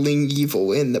battling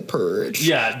evil in the Purge.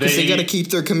 Yeah, because they got to keep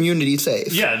their community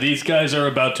safe. Yeah, these guys are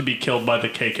about to be killed by the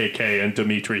KKK, and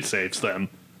Dimitri saves them.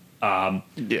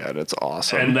 Yeah, that's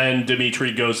awesome. And then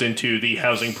Dimitri goes into the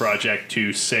housing project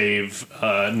to save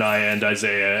Naya and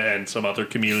Isaiah and some other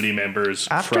community members.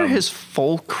 After his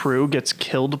full crew gets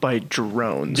killed by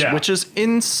drones, which is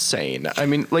insane. I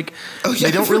mean, like, they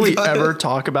don't really ever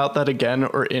talk about that again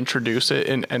or introduce it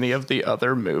in any of the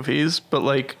other movies. But,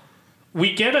 like,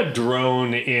 we get a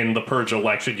drone in the Purge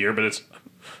election year, but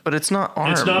it's not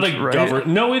armed. It's not a right? government.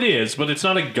 No, it is, but it's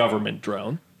not a government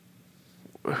drone.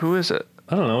 Who is it?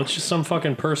 I don't know. It's just some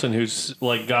fucking person who's,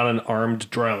 like, got an armed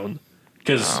drone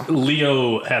because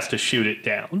Leo has to shoot it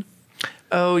down.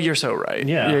 Oh, you're so right.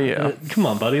 Yeah. Come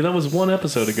on, buddy. That was one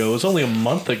episode ago. It was only a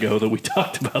month ago that we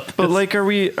talked about this. But, like, are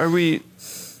we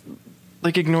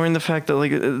like ignoring the fact that,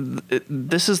 like,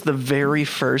 this is the very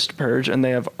first Purge and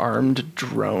they have armed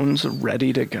drones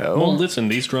ready to go? Well, listen,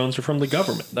 these drones are from the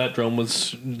government. That drone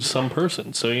was some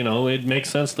person. So, it makes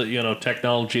sense that,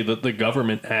 technology that the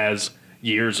government has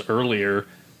years earlier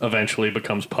eventually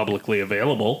becomes publicly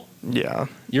available. Yeah.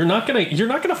 You're not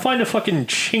gonna find a fucking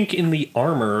chink in the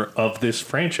armor of this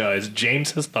franchise.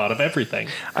 James has thought of everything.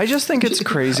 I just think it's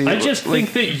crazy. I just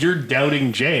think that you're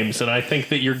doubting James, and I think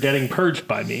that you're getting purged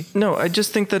by me. No, I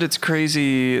just think that it's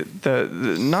crazy that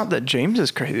not that James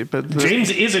is crazy, but James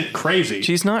isn't crazy.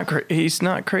 He's not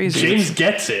crazy. James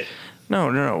gets it.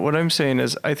 No. What I'm saying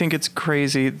is I think it's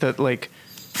crazy that, like,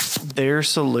 their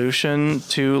solution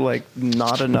to, like,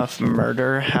 not enough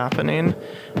murder happening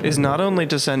is not only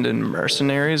to send in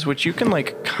mercenaries, which you can,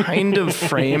 like, kind of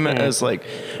frame as, like,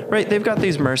 right, they've got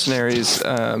these mercenaries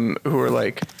who are,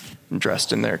 like,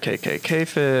 dressed in their KKK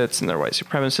fits and their white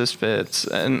supremacist fits,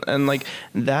 and like,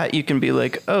 that you can be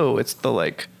like, oh, it's the,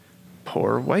 like,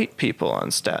 poor white people on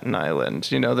Staten Island.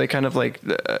 They kind of, like,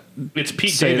 it's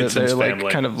Pete Davidson's family.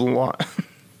 Like, kind of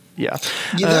yeah,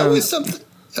 that was something.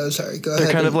 Oh, sorry. Go ahead.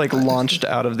 They're kind of, like, launched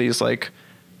out of these, like,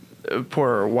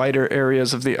 poorer, whiter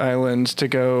areas of the island to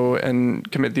go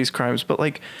and commit these crimes. But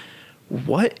like,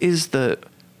 what's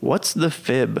the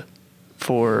fib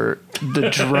for the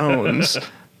drones?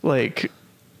 Like,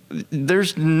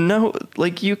 there's no,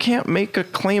 like, you can't make a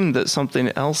claim that something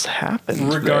else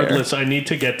happened. Regardless, I need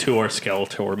to get to our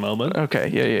Skeletor moment. Okay,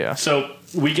 yeah. So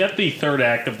we get the third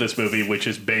act of this movie, which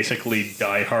is basically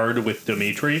Die Hard with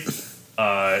Dimitri,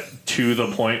 to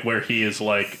the point where he is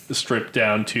like stripped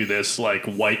down to this like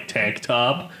white tank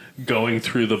top, going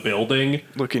through the building,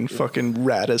 looking fucking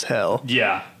rad as hell.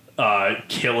 Yeah.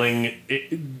 Killing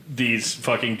these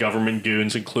fucking government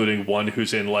goons, including one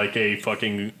who's in like a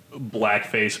fucking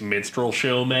blackface minstrel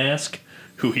show mask,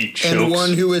 who he chokes. And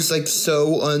one who is like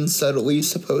so unsubtly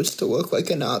supposed to look like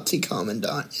a Nazi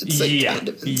commandant. It's like kind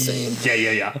of insane.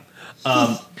 Yeah.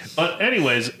 But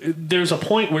anyways, there's a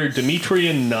point where Dimitri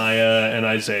and Naya and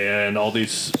Isaiah and all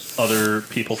these other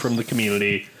people from the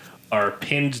community are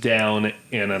pinned down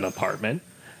in an apartment.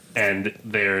 And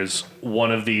there's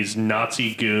one of these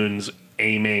Nazi goons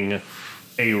aiming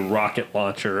a rocket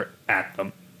launcher at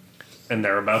them. And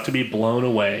they're about to be blown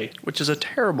away. Which is a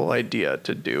terrible idea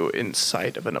to do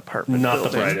inside of an apartment building.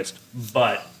 Not the brightest.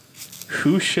 But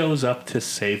who shows up to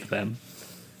save them?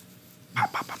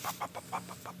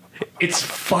 It's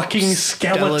fucking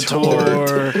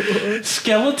Skeletor.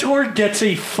 Skeletor gets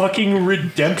a fucking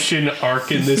redemption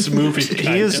arc in this movie.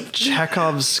 He is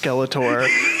Chekhov's Skeletor.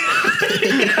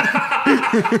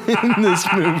 In this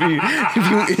movie, if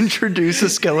you introduce a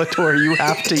Skeletor, you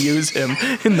have to use him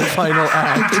in the final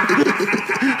act.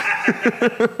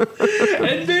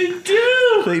 And they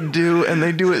do. They do, and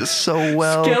they do it so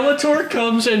well. Skeletor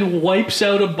comes and wipes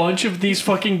out a bunch of these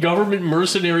fucking government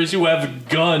mercenaries who have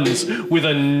guns with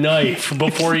a knife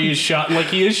before he is shot. Like,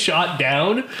 he is shot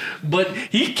down, but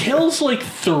he kills like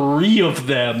 3 of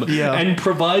them and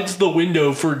provides the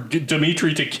window for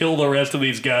Dimitri to kill the rest of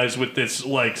these guys with this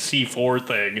like C4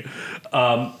 thing.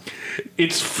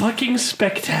 It's fucking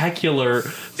spectacular.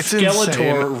 It's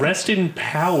Skeletor, insane. rest in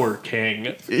power, King.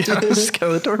 Yeah,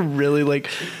 Skeletor really like...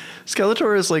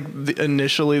 Skeletor is like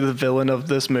initially the villain of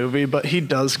this movie, but he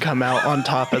does come out on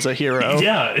top as a hero.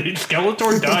 Yeah,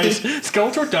 Skeletor dies.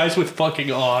 Skeletor dies with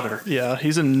fucking honor. Yeah,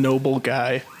 he's a noble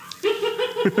guy.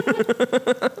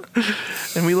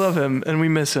 And we love him, and we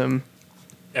miss him.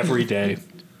 Every day.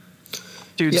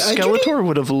 Dude, Skeletor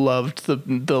would have loved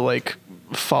the like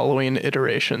following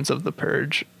iterations of the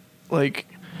Purge. Like,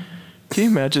 can you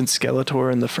imagine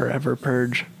Skeletor in the Forever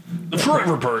Purge? The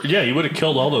Forever Purge. Yeah, he would have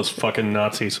killed all those fucking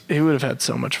Nazis. He would have had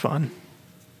so much fun.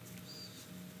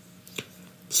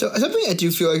 So something I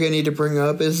do feel like I need to bring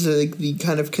up is like the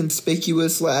kind of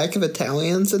conspicuous lack of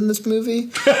Italians in this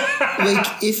movie. Like,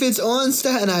 if it's on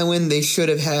Staten Island, they should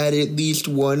have had at least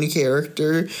one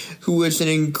character who was an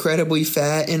incredibly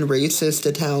fat and racist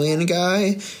Italian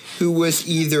guy who was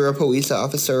either a police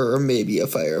officer or maybe a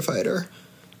firefighter.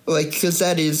 Like, because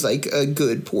that is, like, a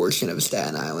good portion of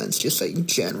Staten Island's just, like,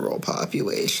 general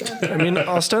population. I mean,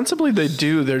 ostensibly they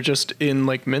do. They're just in,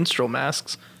 like, minstrel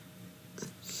masks.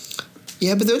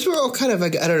 Yeah, but those were all kind of,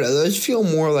 like, I don't know. Those feel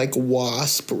more like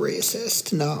WASP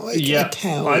racist, not, like,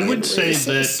 Italian I would say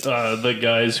racist. that the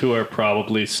guys who are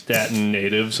probably Staten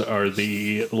natives are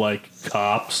the, like,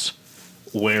 cops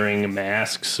wearing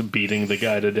masks, beating the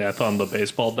guy to death on the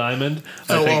baseball diamond.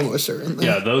 I think, almost certainly.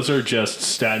 Yeah, those are just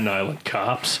Staten Island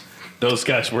cops. Those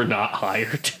guys were not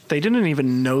hired. They didn't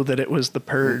even know that it was the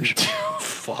Purge.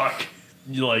 Fuck.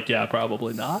 You're like, yeah,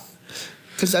 probably not.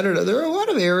 Because, I don't know, there are a lot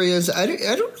of areas, I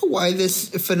don't know why this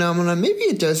phenomenon, maybe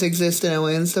it does exist in LA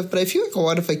and stuff, but I feel like a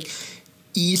lot of, like,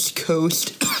 East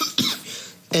Coast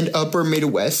and upper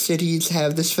Midwest cities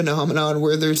have this phenomenon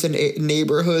where there's a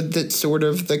neighborhood that's sort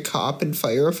of the cop and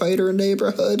firefighter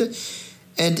neighborhood.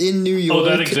 And in New York... Oh,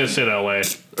 that exists in LA.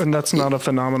 And that's not a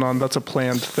phenomenon. That's a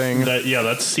planned thing.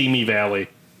 That's Simi Valley.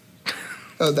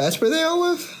 Oh, that's where they all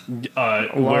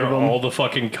live? Where all the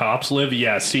fucking cops live?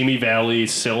 Yeah, Simi Valley,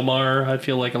 Sylmar, I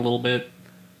feel like a little bit.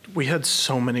 We had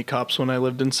so many cops when I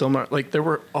lived in Sylmar. Like, there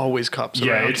were always cops around.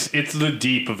 Yeah, it's the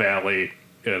Deep Valley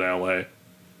in LA.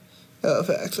 Oh,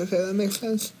 facts. Okay, that makes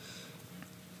sense.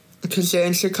 Because, yeah,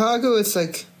 in Chicago, it's,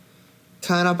 like,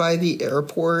 kind of by the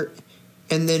airport.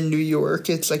 And then New York,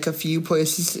 it's, like, a few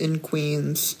places in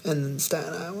Queens and then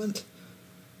Staten Island.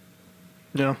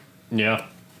 Yeah. Yeah.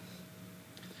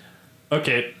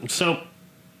 Okay, so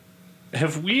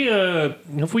have we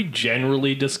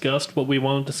generally discussed what we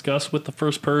want to discuss with the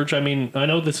First Purge? I mean, I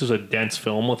know this is a dense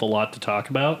film with a lot to talk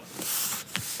about.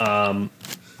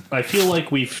 I feel like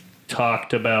we've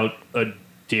talked about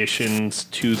additions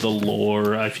to the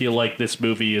lore. I feel like this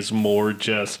movie is more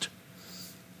just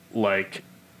like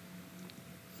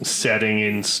setting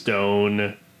in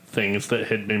stone things that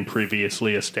had been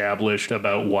previously established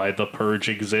about why the Purge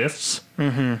exists.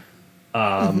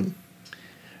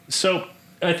 So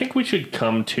I think we should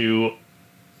come to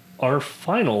our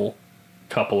final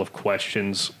couple of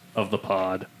questions of the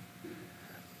pod.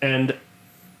 And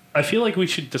I feel like we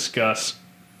should discuss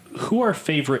who our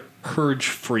favorite Purge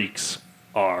freaks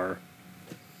are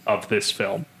of this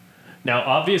film. Now,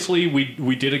 obviously,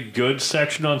 we did a good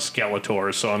section on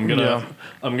Skeletor, so I'm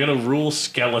gonna rule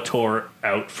Skeletor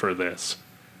out for this.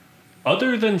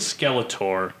 Other than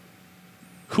Skeletor,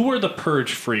 who are the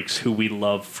Purge freaks who we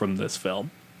love from this film?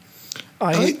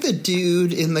 I like the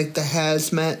dude in like the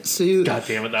hazmat suit. God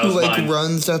damn it, that was who like mine.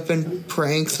 runs up and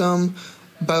pranks them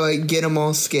by like getting them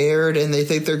all scared and they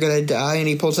think they're gonna die, and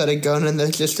he pulls out a gun and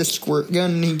that's just a squirt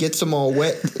gun and he gets them all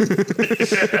wet.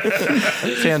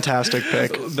 Fantastic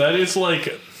pick. That is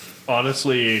like,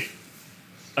 honestly,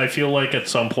 I feel like at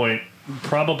some point,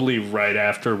 probably right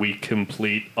after we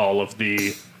complete all of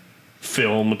the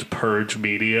filmed Purge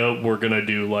media, we're gonna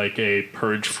do like a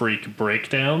Purge freak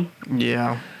breakdown.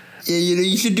 Yeah. Yeah,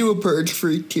 you should do a Purge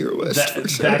freak tier list for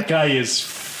sure. That guy is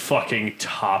fucking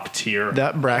top tier.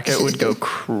 That bracket would go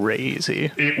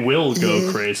crazy. It will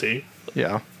go crazy.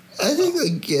 Yeah. I think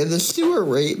like the Stuart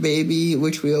Rate baby,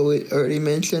 which we already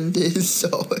mentioned, is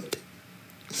solid.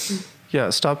 Yeah,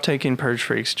 stop taking Purge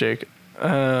freaks, Jake.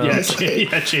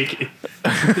 Jake.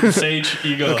 Sage,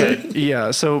 you go ahead. Yeah,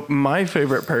 so my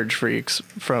favorite Purge freaks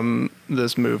from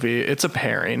this movie, it's a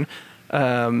pairing.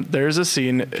 There's a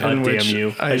scene in which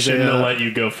I shouldn't have let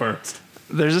you go first.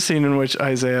 There's a scene in which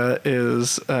Isaiah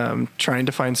is trying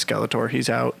to find Skeletor. He's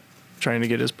out trying to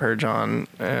get his purge on,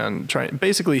 and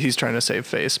basically he's trying to save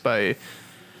face by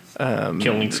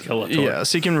killing Skeletor. Yeah,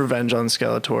 seeking revenge on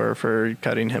Skeletor for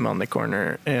cutting him on the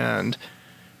corner. And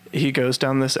he goes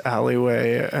down this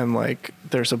alleyway, and like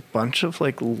there's a bunch of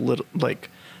like little like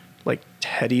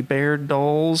teddy bear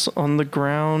dolls on the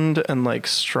ground and like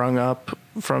strung up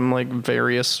from like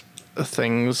various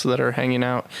things that are hanging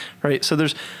out, right? So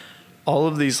there's all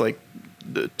of these like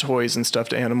the toys and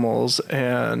stuffed animals,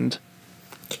 and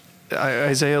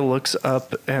Isaiah looks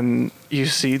up and you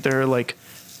see there are like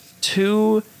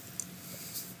two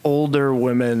older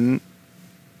women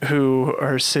who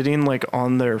are sitting like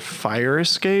on their fire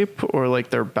escape or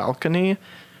like their balcony,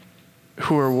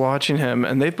 who are watching him,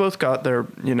 and they've both got their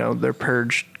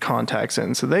purge contacts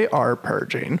in, so they are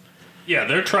purging. Yeah,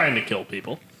 they're trying to kill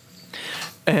people.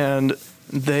 And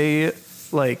they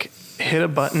like hit a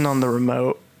button on the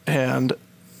remote, and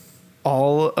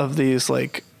all of these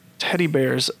like teddy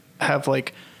bears have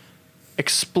like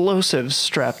explosives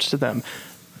strapped to them.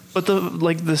 But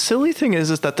the silly thing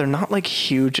is that they're not like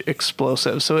huge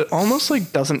explosives. So it almost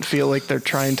like doesn't feel like they're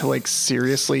trying to like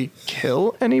seriously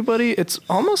kill anybody. It's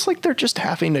almost like they're just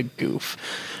having a goof,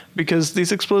 because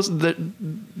these explosives,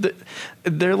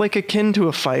 they're like akin to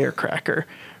a firecracker,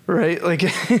 right? Like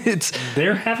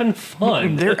they're having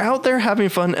fun. They're out there having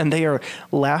fun, and they are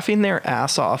laughing their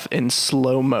ass off in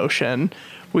slow motion.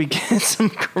 We get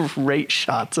some great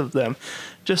shots of them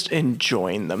just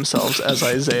enjoying themselves as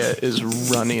Isaiah is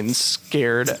running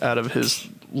scared out of his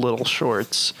little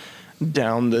shorts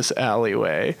down this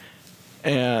alleyway.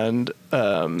 And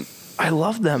I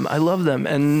love them.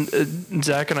 And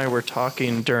Zach and I were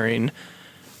talking during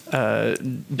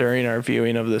our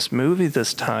viewing of this movie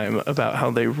this time about how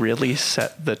they really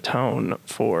set the tone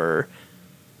for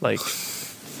like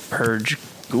Purge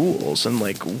ghouls and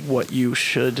like what you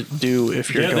should do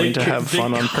if you're going to have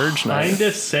fun on Purge night. Kind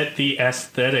of set the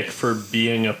aesthetic for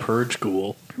being a Purge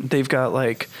ghoul. They've got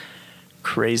like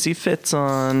crazy fits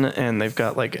on, and they've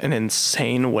got like an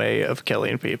insane way of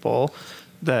killing people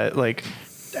that like,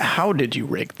 how did you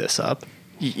rig this up?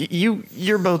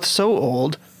 You're both so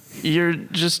old. You're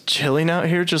just chilling out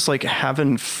here, just like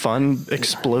having fun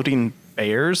exploding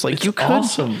bears. Like, it's you could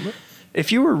awesome.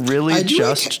 If you were really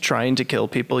just trying to kill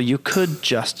people, you could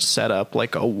just set up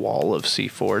like a wall of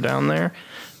C4 down there.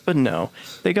 But no,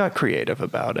 they got creative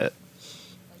about it.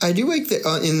 I do like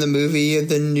that in the movie,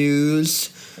 the news,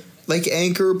 like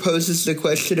Anchor poses the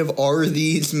question of, are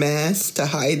these masks to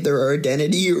hide their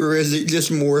identity, or is it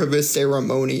just more of a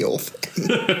ceremonial thing?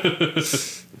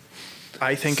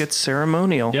 I think it's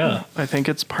ceremonial. Yeah. I think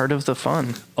it's part of the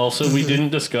fun. Also, we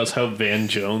didn't discuss how Van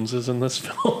Jones is in this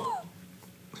film.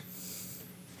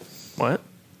 What?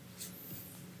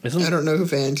 I don't know who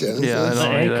Van Jones is. I the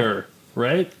don't anchor,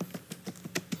 right?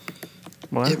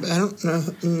 What? Yeah, I don't know.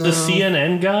 No. The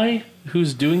CNN guy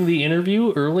who's doing the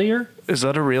interview earlier? Is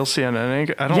that a real CNN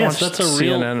anchor? I don't watch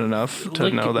CNN enough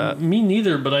to know that. Me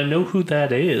neither, but I know who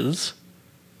that is.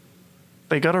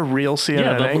 They got a real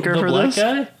CNN anchor the for black this?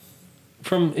 guy?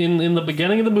 from in the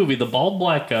beginning of the movie, the bald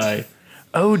black guy.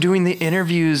 Oh, doing the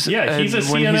interviews. Yeah, he's a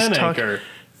CNN anchor.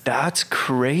 That's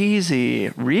crazy.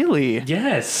 Really?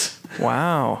 Yes.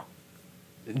 Wow.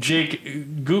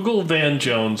 Jake, Google Van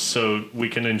Jones so we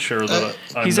can ensure that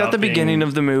he's at the beginning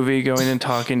of the movie going and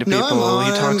talking to people.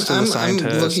 He talks to the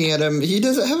scientist. I'm looking at him. He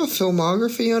doesn't have a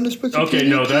filmography on his Wikipedia. Okay,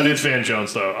 no, that is Van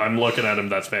Jones, though. I'm looking at him.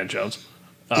 That's Van Jones.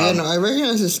 Yeah, no, I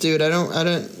recognize this dude. I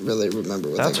don't really remember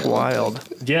what that's that guy wild.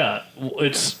 looked like. Yeah,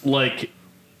 it's like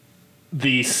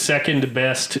the second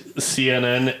best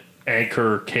CNN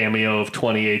anchor cameo of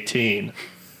 2018.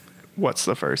 What's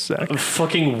the first sec?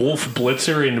 Fucking Wolf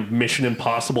Blitzer in Mission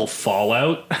Impossible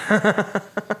Fallout.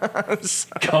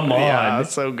 Come on. Yeah,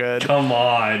 so good. Come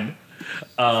on.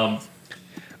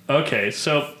 Okay,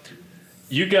 so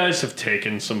you guys have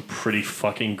taken some pretty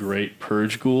fucking great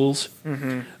Purge ghouls.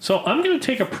 Mm-hmm. So I'm going to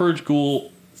take a Purge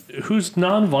ghoul who's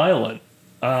non-violent.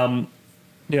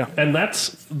 Yeah. And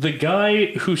that's the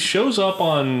guy who shows up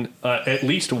on at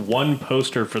least one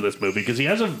poster for this movie because he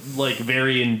has a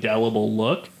very indelible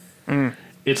look. Mm.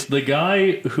 It's the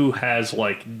guy who has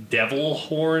devil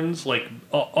horns,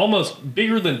 almost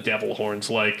bigger than devil horns.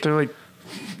 They're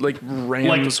like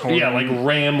ram's horns. Yeah, like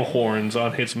ram horns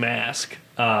on his mask.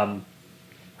 And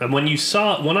when I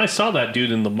saw that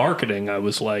dude in the marketing, I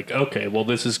was like, okay, well,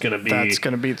 this is going to be... That's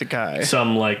going to be the guy.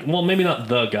 Some, maybe not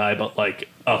the guy, but,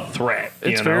 a threat,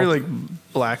 It's very,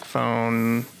 Black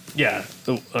Phone. Yeah,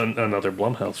 another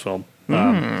Blumhouse film.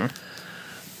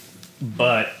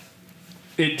 But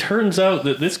it turns out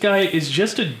that this guy is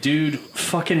just a dude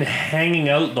fucking hanging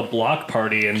out the block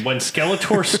party, and when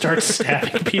Skeletor starts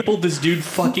stabbing people, this dude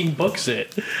fucking books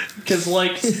it. Because,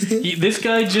 this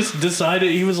guy just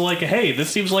decided, he was like, hey, this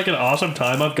seems like an awesome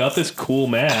time. I've got this cool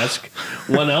mask.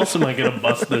 When else am I going to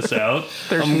bust this out?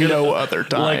 There's no other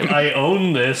time. I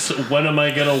own this. When am I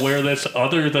going to wear this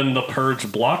other than the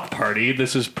Purge block party?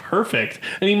 This is perfect.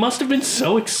 And he must have been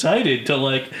so excited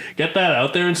to, get that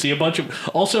out there and see a bunch of...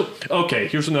 Also, okay,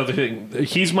 here's another thing.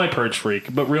 He's my Purge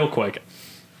freak, but real quick.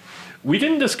 We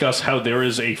didn't discuss how there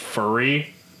is a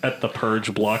furry at the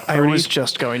Purge block party. I was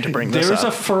just going to bring this up. There's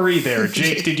a furry there.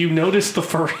 Jake, did you notice the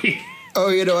furry? Oh,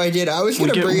 I did. I was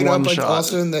going to bring it up, shot.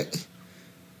 Also in the...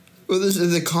 Well, this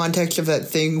is the context of that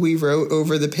thing we wrote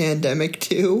over the pandemic,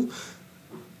 too.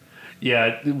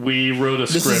 Yeah, we wrote a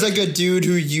script. This is a dude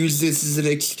who used this as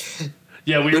an...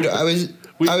 Yeah, I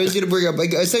was going to bring up,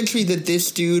 essentially that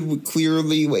this dude would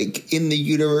clearly, in the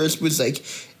universe was,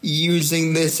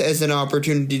 using this as an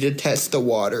opportunity to test the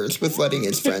waters with letting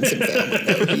his friends and family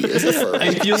know he is a furry.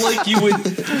 I feel like you would...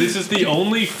 This is the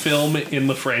only film in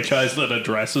the franchise that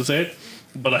addresses it,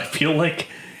 but I feel like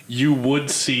you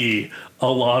would see a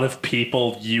lot of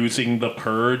people using the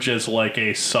Purge as,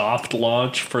 a soft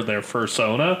launch for their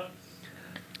fursona.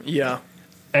 Yeah.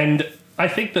 And I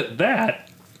think that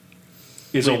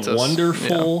is a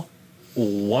wonderful,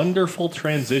 wonderful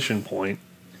transition point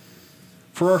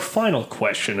for our final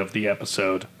question of the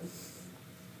episode.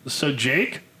 So,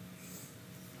 Jake,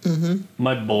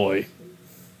 my boy,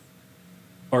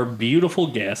 our beautiful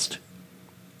guest,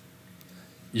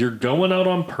 you're going out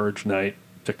on Purge night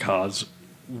to cause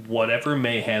whatever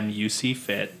mayhem you see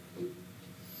fit.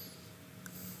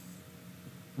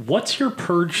 What's your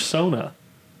Purge sona?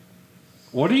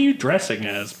 What are you dressing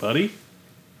as, buddy?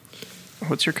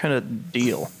 What's your kind of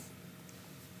deal?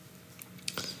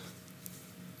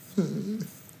 Let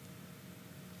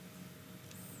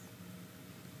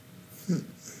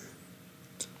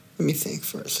me think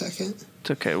for a second.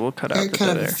 It's okay. We'll cut out I the kind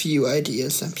dead of air. a few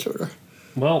ideas I'm sort of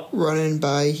Well, running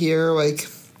by here.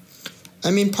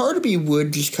 Part of me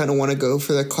would just kind of want to go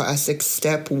for the classic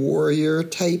step warrior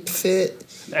type fit.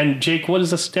 and Jake, what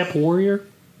is a step warrior?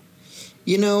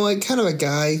 Kind of a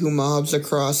guy who mobs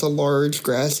across a large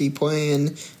grassy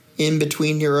plain in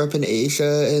between Europe and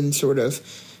Asia and sort of,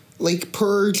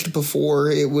 purged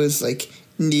before it was,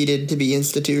 needed to be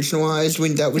institutionalized,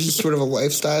 when that was just sort of a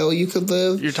lifestyle you could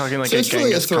live. You're talking so a it's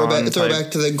really a throwback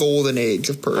type. to the golden age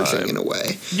of purging in a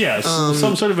way. Yes,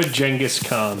 some sort of a Genghis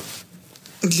Khan.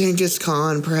 Genghis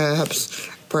Khan, perhaps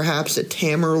a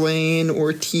Tamerlane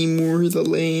or Timur the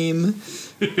Lame.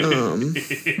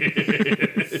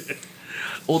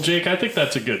 Well, Jake, I think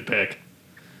that's a good pick.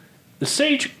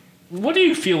 Sage, what are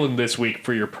you feeling this week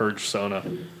for your Purge sona?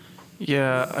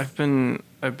 Yeah, I've been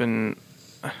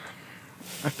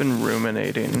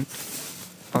ruminating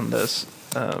on this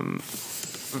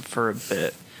for a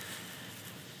bit,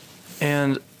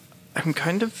 and I'm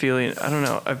kind of feeling, I don't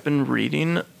know, I've been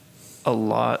reading a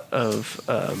lot of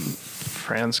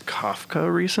Franz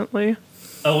Kafka recently.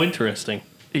 Oh, interesting.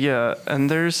 Yeah,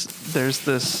 and there's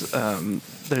this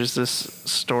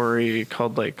story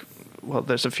called well,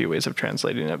 there's a few ways of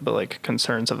translating it, but like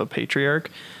concerns of a patriarch.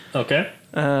 Okay.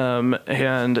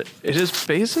 And it is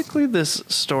basically this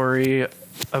story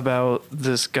about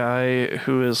this guy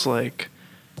who is like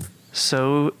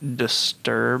so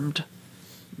disturbed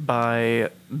by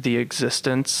the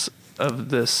existence of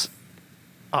this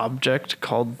object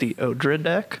called the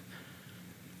Odradek,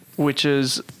 which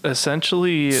is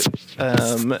essentially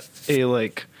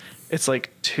it's like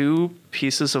two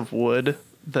pieces of wood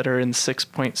that are in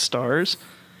 6-point stars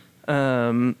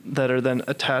that are then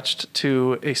attached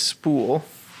to a spool,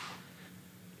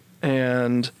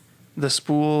 and the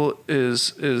spool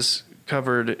is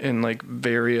covered in like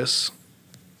various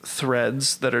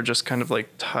threads that are just kind of like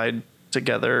tied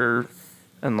together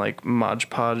and like modge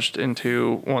podged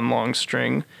into one long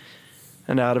string,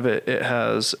 and out of it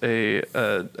has a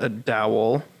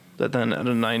dowel that then at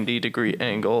a 90-degree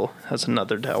angle has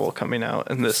another dowel coming out,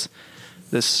 and this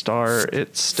star,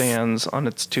 it stands on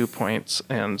its 2 points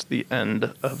and the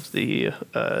end of the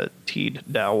teed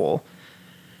dowel.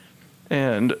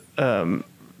 And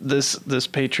this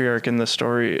patriarch in the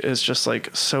story is just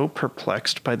like so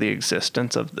perplexed by the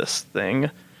existence of this thing,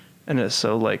 and is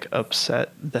so like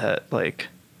upset that like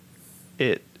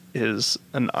it is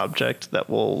an object that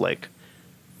will like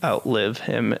outlive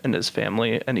him and his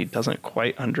family, and he doesn't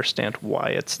quite understand why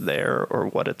it's there or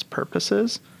what its purpose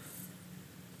is.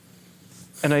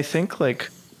 And I think like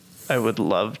I would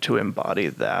love to embody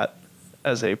that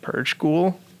as a purge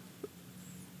ghoul,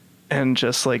 and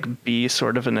just like be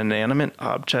sort of an inanimate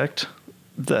object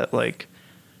that like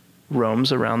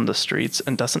roams around the streets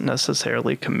and doesn't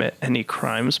necessarily commit any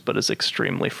crimes, but is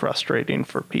extremely frustrating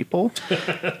for people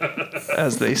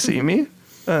as they see me.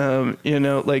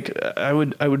 Like I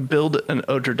would build an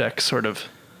Odradek sort of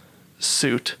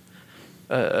suit,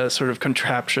 a sort of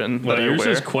contraption. Well, yours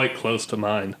is quite close to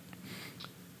mine.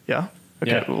 Yeah.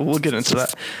 Okay. Yeah. We'll get into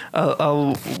that.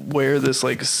 I'll wear this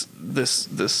like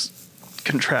this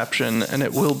contraption, and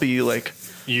it will be like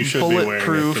you should be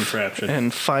wearing a contraption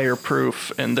and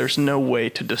fireproof, and there's no way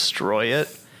to destroy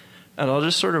it. And I'll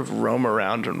just sort of roam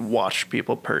around and watch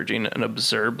people purging and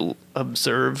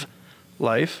observe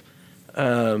life,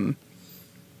 and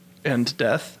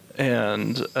death,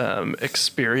 and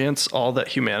experience all that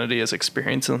humanity is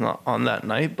experiencing on that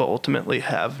night, but ultimately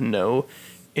have no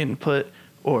input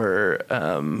or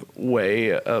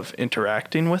way of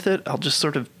interacting with it. I'll just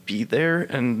sort of be there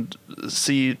and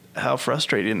see how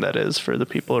frustrating that is for the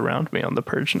people around me on the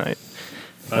purge night.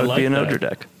 That would be an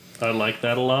Odradek. I like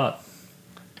that a lot.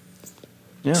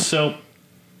 Yeah. So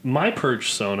my purge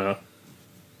persona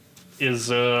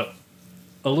is a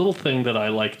little thing that I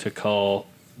like to call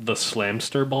the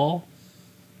Slamster ball.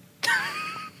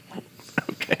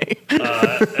 Okay.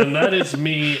 And that is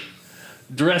me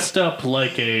dressed up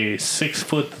like a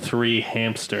 6'3"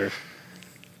 hamster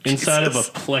inside of a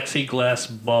plexiglass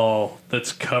ball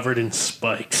that's covered in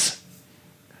spikes.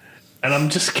 And I'm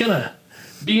just gonna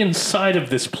be inside of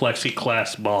this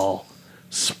plexiglass ball,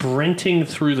 sprinting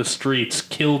through the streets,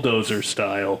 Killdozer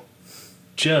style,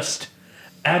 just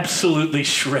absolutely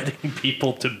shredding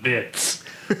people to bits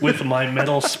with my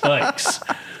metal spikes.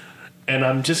 And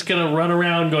I'm just gonna run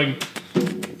around going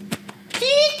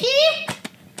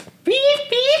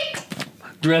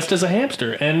dressed as a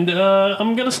hamster, and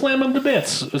I'm gonna slam them to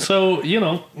bits. So, you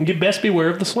best beware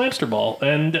of the Slamster ball,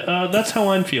 and that's how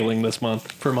I'm feeling this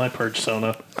month for my purge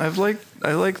persona. I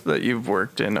like that you've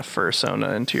worked in a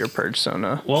fursona into your purge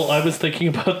persona. Well, I was thinking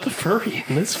about the furry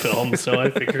in this film, so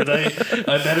I figured I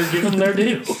better give them their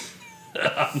due.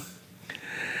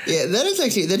 Yeah,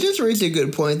 that just raised a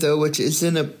good point, though, which is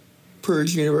in a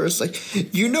Purge universe. Like,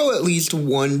 at least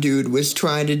one dude was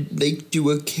trying to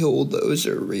do a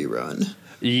Killdozer rerun.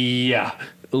 Yeah.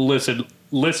 Listen,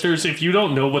 listeners, if you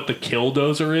don't know what the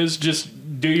Killdozer is,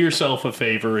 just do yourself a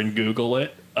favor and Google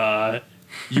it.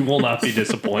 You will not be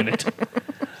disappointed.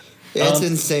 Yeah, it's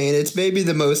insane. It's maybe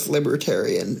the most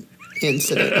libertarian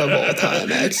incident of all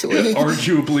time, actually.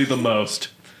 Arguably the most.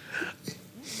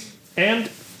 And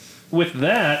with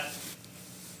that,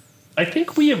 I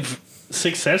think we have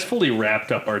successfully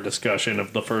wrapped up our discussion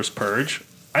of the first Purge.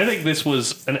 I think this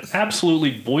was an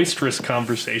absolutely boisterous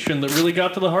conversation that really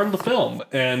got to the heart of the film.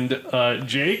 And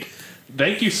Jake,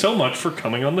 thank you so much for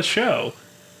coming on the show.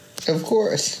 Of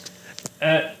course.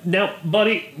 Now,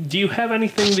 buddy, do you have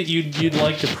anything that you'd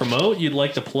like to promote, you'd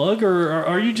like to plug, or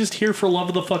are you just here for love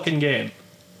of the fucking game?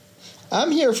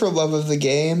 I'm here for love of the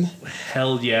game.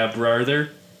 Hell yeah,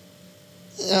 brother.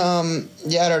 Yeah,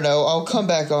 I don't know. I'll come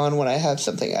back on when I have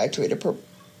something actually to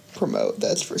promote,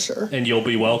 that's for sure. And you'll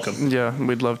be welcome. Yeah,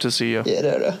 we'd love to see you. Yeah,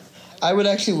 no. I would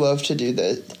actually love to do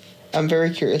I'm very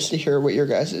curious to hear what your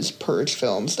guys' Purge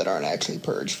films that aren't actually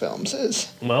Purge films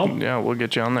is. Well, Yeah, we'll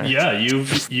get you on there. yeah,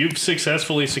 you've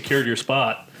successfully secured your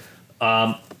spot.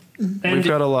 And We've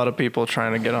got a lot of people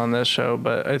trying to get on this show,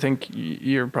 but I think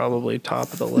you're probably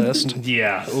top of the list.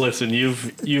 yeah, listen,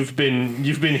 you've been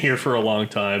here for a long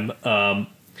time,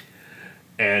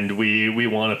 and we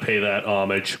want to pay that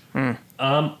homage.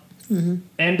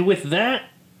 And with that,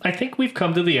 I think we've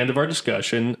come to the end of our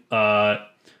discussion.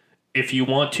 If you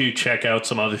want to check out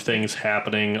some other things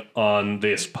happening on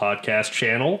this podcast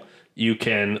channel, you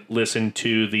can listen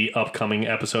to the upcoming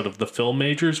episode of The Film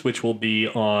Majors, which will be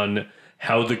on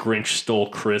How the Grinch Stole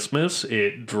Christmas.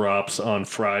 It drops on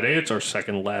Friday. It's our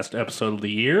second last episode of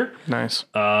the year. Nice.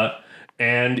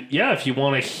 And yeah, if you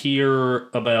want to hear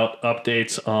about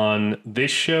updates on this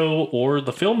show or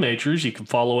the Film Majors, you can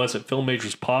follow us at Film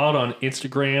Majors Pod on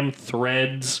Instagram,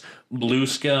 Threads, Blue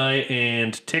Sky,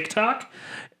 and TikTok.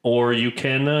 Or you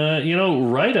can,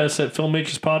 write us at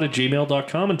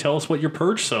filmmajorspod@gmail.com and tell us what your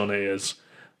Purge Sona is.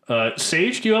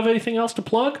 Sage, do you have anything else to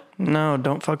plug? No,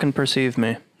 don't fucking perceive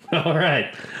me. All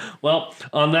right. Well,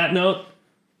 on that note,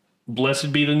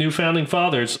 blessed be the new founding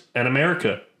fathers and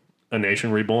America, a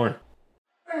nation reborn.